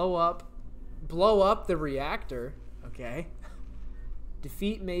 Blow up the reactor. Okay.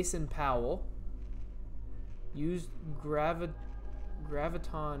 Defeat Mason Powell. Use graviton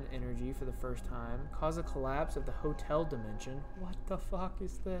energy for the first time. Cause a collapse of the hotel dimension. What the fuck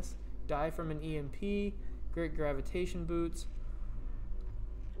is this? Die from an EMP. Great gravitation boots.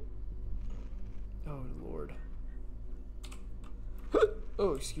 Oh, Lord.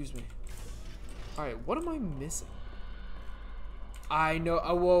 Oh, excuse me. Alright, what am I missing? I know.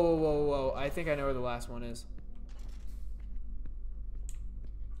 Oh, whoa, whoa, whoa, whoa. I think I know where the last one is.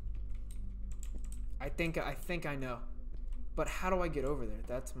 I think I know. But how do I get over there?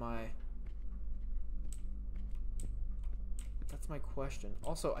 That's my question.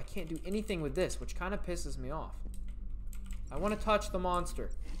 Also, I can't do anything with this, which kind of pisses me off. I want to touch the monster.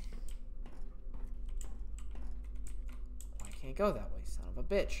 Oh, I can't go that way, son of a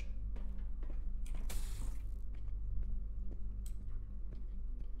bitch.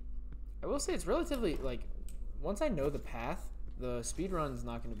 I will say it's relatively, like, once I know the path, the speedrun's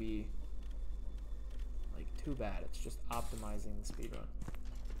not going to be, like, too bad. It's just optimizing the speedrun.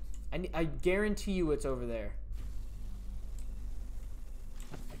 I guarantee you it's over there.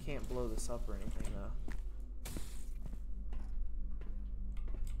 I can't blow this up or anything, though.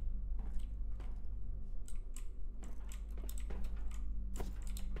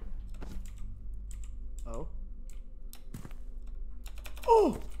 Oh.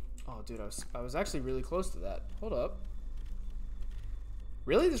 Oh! Oh, dude, I was actually really close to that. Hold up.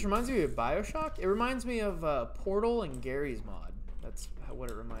 Really? This reminds me of Bioshock? It reminds me of Portal and Gary's mod. That's what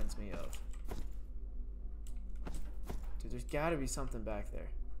it reminds me of. Dude, there's gotta be something back there.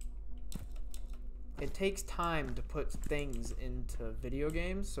 It takes time to put things into video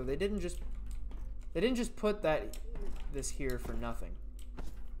games, so they didn't just put this here for nothing.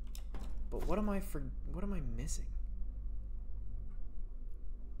 But what am I missing?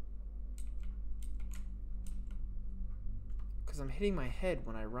 Because I'm hitting my head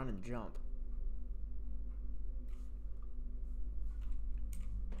when I run and jump.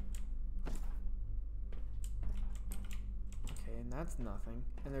 Okay, and that's nothing.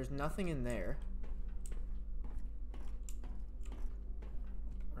 And there's nothing in there.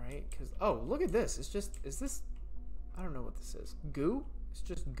 Right? Because, oh, look at this. It's just, is this, I don't know what this is. Goo? It's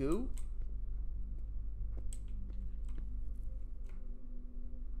just goo?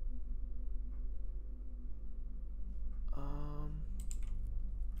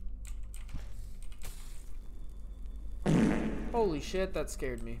 Holy shit, that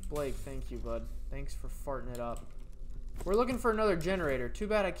scared me. Blake, thank you, bud. Thanks for farting it up. We're looking for another generator. Too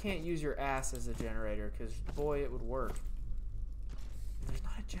bad I can't use your ass as a generator, because, boy, it would work. There's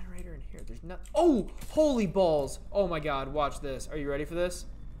not a generator in here. There's not... Oh! Holy balls! Oh, my God. Watch this. Are you ready for this?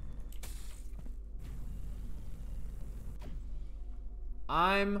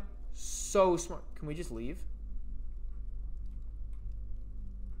 I'm so smart. Can we just leave?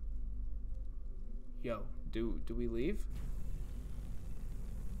 Yo, do we leave?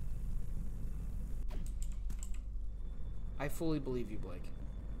 I fully believe you, Blake.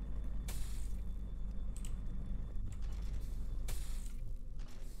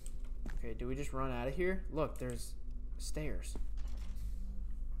 Okay, do we just run out of here? Look, there's stairs.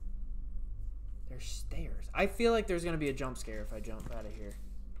 There's stairs. I feel like there's gonna be a jump scare if I jump out of here.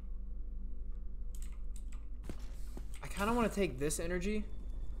 I kind of want to take this energy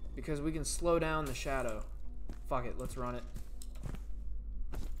because we can slow down the shadow. Fuck it, let's run it.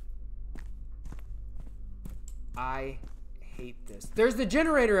 I hate this. There's the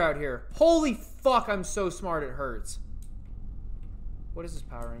generator out here. Holy fuck, I'm so smart it hurts. What is this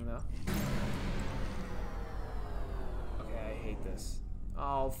powering though? Okay, I hate this.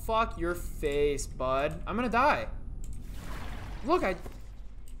 Oh, fuck your face, bud. I'm gonna die. Look, I'm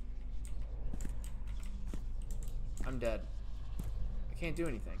dead. I Can't do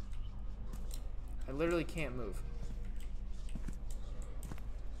anything. I literally can't move.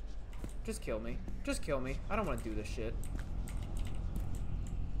 Just kill me. Just kill me. I don't want to do this shit.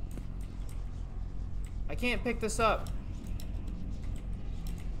 I can't pick this up.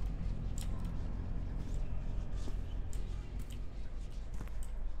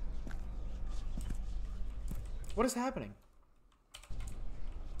 What is happening?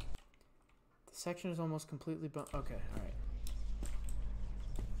 The section is almost completely okay, alright.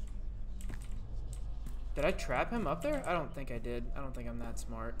 Did I trap him up there? I don't think I did. I don't think I'm that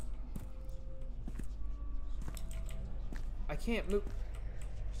smart. I can't move.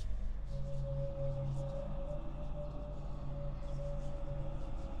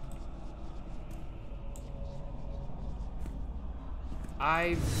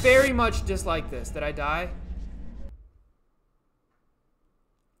 I very much dislike this. Did I die?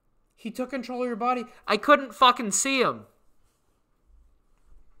 He took control of your body. I couldn't fucking see him.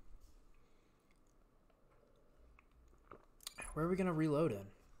 Where are we gonna reload in?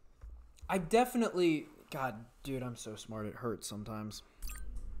 I definitely... God, dude, I'm so smart. It hurts sometimes.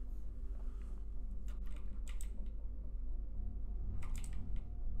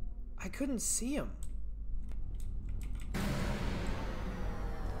 I couldn't see him.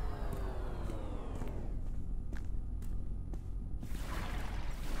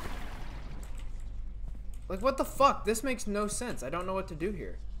 Like, what the fuck? This makes no sense. I don't know what to do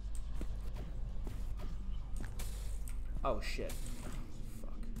here. Oh, shit.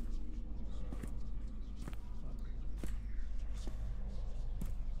 Fuck.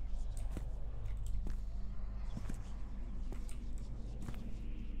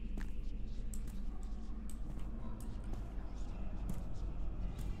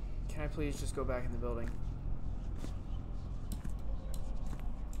 Can I please just go back in the building?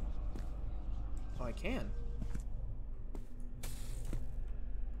 Oh, I can.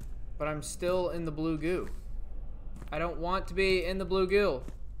 But I'm still in the blue goo. I don't want to be in the blue goo.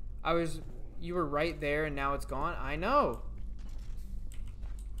 You were right there and now it's gone? I know.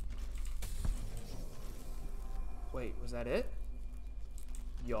 Wait, was that it?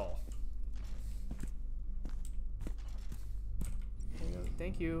 Y'all.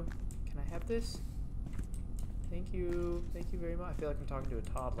 Thank you. Can I have this? Thank you. Thank you very much. I feel like I'm talking to a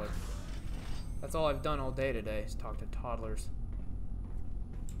toddler. That's all I've done all day today is talk to toddlers.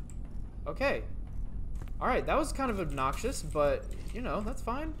 Okay. Alright, that was kind of obnoxious, but, you know, that's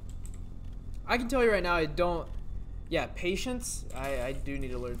fine. I can tell you right now, I don't... Yeah, patience. I do need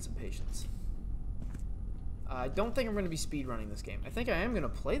to learn some patience. I don't think I'm going to be speedrunning this game. I think I am going to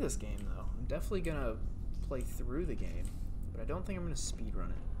play this game, though. I'm definitely going to play through the game, but I don't think I'm going to speedrun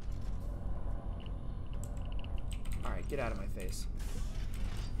it. Alright, get out of my face.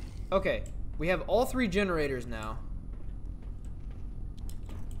 Okay, we have all 3 generators now.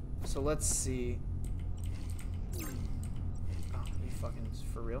 So let's see. Oh, you fucking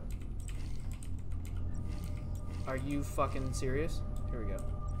for real? Are you fucking serious? Here we go.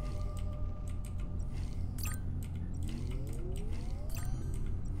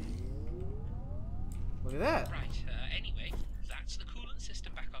 Look at that. Right, anyway, that's the coolant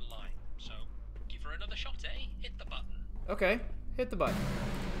system back online. So, give her another shot, eh? Hit the button. Okay, hit the button.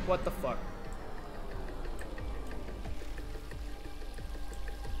 What the fuck?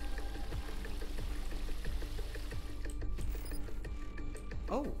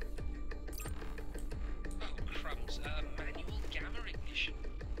 Oh. Oh, crumbs. Manual gamma ignition.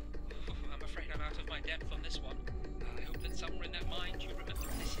 I'm afraid I'm out of my depth on this one. I hope that somewhere in that mind you remember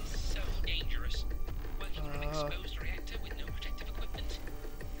this is so dangerous. Working on an exposed reactor with no protective equipment.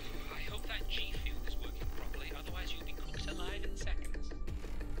 I hope that G field is working properly, otherwise you'll be cooked alive in seconds.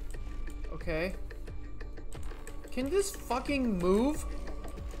 Okay. Can this fucking move?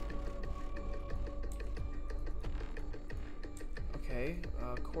 Okay,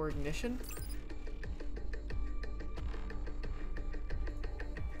 core ignition.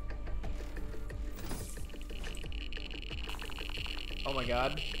 Oh my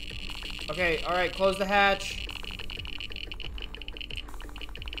god. Okay, alright, close the hatch.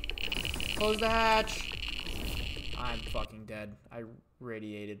 Close the hatch. I'm fucking dead. I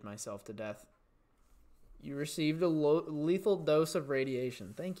radiated myself to death. You received a lethal dose of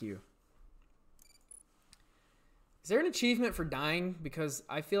radiation. Thank you. Is there an achievement for dying? Because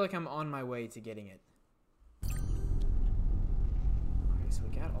I feel like I'm on my way to getting it. Okay, so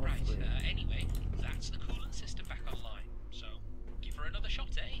we got all 3. Anyway, that's the coolant system back online. So, give her another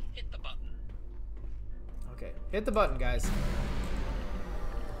shot, eh? Hit the button. Okay, hit the button, guys.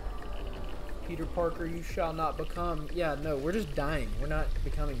 Peter Parker, you shall not become... Yeah, no, we're just dying. We're not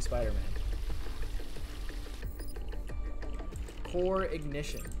becoming Spider-Man. core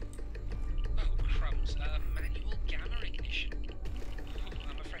ignition. Oh, crumbs. Manual gamma ignition. Oh,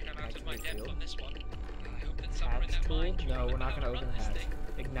 I'm afraid I'm out of my depth on this one. I hope that somewhere in Hatch that tool? mind you No, we're remember not how going to run open the this hatch. thing.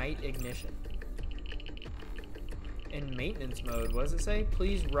 Ignite ignition. In maintenance mode, what does it say?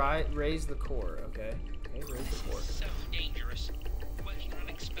 Please raise the core. Okay. Okay, raise the core. So dangerous. Working on an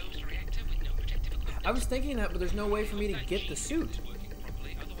exposed reactor with no protective equipment. I was thinking that, but there's no way for me to get the suit.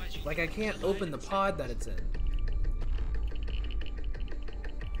 Like, I can't open the pod that it's in.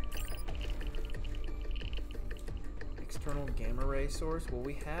 External gamma ray source? Well,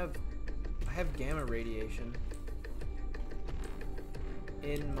 I have gamma radiation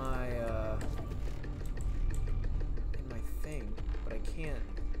in my thing, but I can't.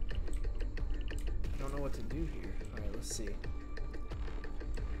 I don't know what to do here. Alright, let's see.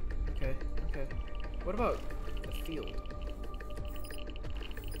 Okay, okay. What about the field?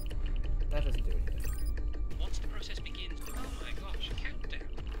 That doesn't do anything. Once the process begins, oh my gosh, a countdown.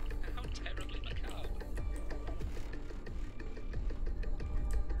 How terribly macabre.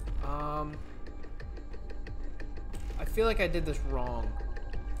 I feel like I did this wrong.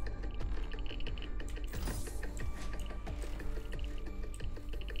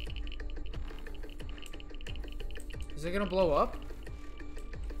 Is it gonna blow up?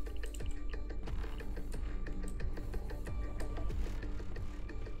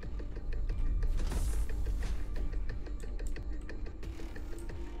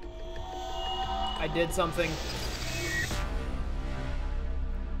 I did something.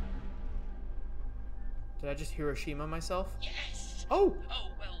 Did I just Hiroshima myself? Yes! Oh! Oh,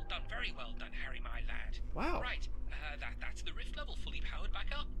 well done, very well done, Harry, my lad. Wow. Right, that's the rift level fully powered back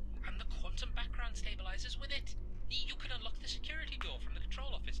up, and the quantum background stabilizers with it. You can unlock the security door from the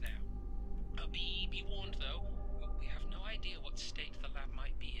control office now. Be warned, though, we have no idea what state the lab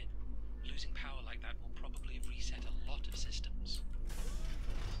might be in. Losing power like that will probably reset a lot of systems.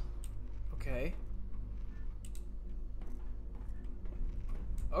 Okay.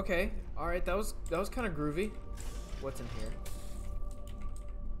 Okay. All right. That was kind of groovy. What's in here?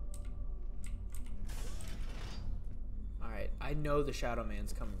 All right. I know the Shadow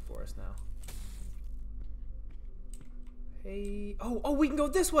Man's coming for us now. Hey. Oh, we can go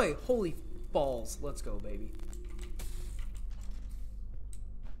this way. Holy balls. Let's go, baby.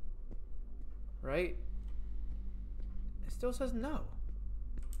 Right? It still says no.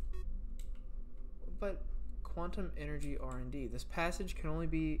 But quantum energy R&D. This passage can only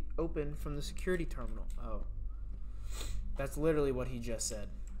be opened from the security terminal. Oh. That's literally what he just said.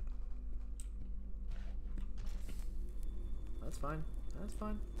 That's fine. That's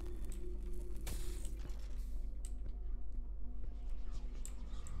fine.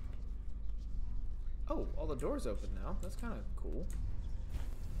 Oh, all the doors open now. That's kind of cool.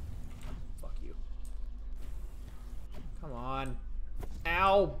 Fuck you. Come on.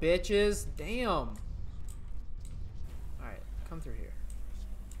 Ow, bitches. Damn. Alright, come through here.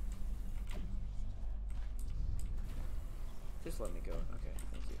 Just let me go. Okay,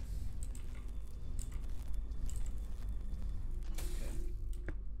 thank you. Okay.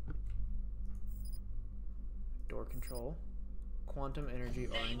 Door control. Quantum energy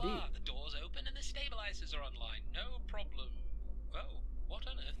There you R&D. are. The door's open and the stabilizers are online. No problem. Whoa, what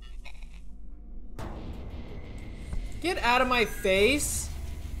on earth? Get out of my face!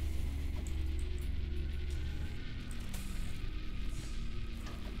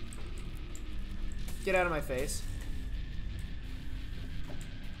 Get out of my face.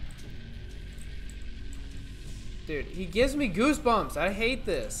 Dude, he gives me goosebumps. I hate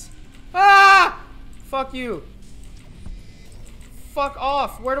this. Ah! Fuck you. Fuck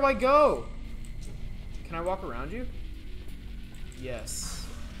off. Where do I go? Can I walk around you? Yes.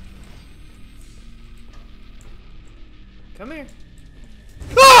 Come here.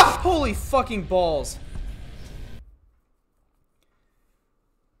 Ah! Holy fucking balls.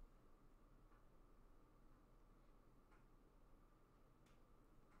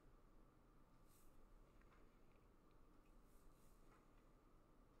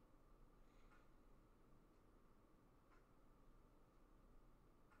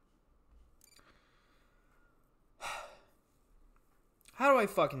 How do I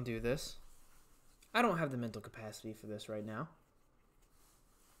fucking do this? I don't have the mental capacity for this right now.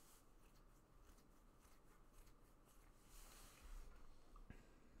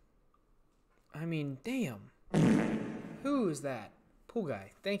 I mean, damn. Who is that? Pool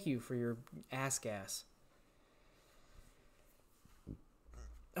guy. Thank you for your ass gas.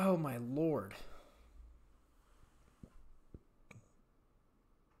 Oh my lord.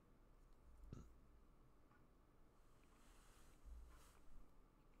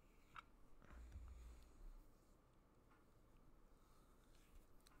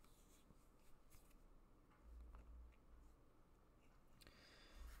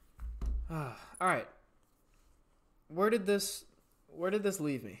 All right. Where did this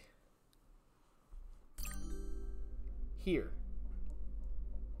leave me? Here.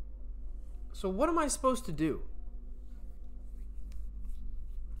 So what am I supposed to do?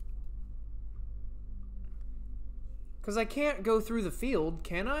 Because I can't go through the field,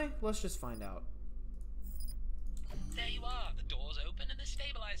 can I? Let's just find out. There you are. The door's open and the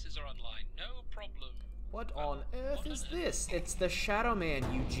stabilizers are online. No problem. What on earth is this? It's the Shadow Man,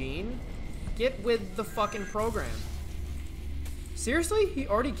 Eugene. Get with the fucking program. Seriously? He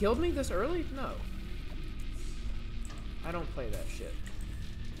already killed me this early? No. I don't play that shit.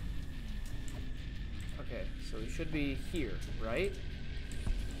 Okay, so he should be here, right?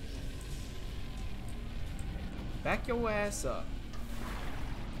 Back your ass up.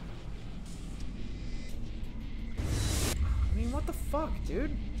 I mean, what the fuck,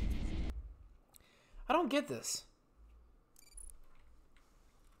 dude? I don't get this.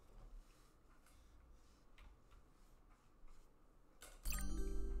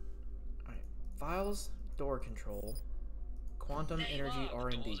 Alright, files, door control, quantum energy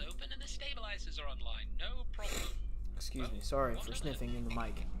R&D. The door's open and the stabilizers are online. No problem. Excuse me, sorry for sniffing in the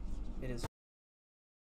mic. It is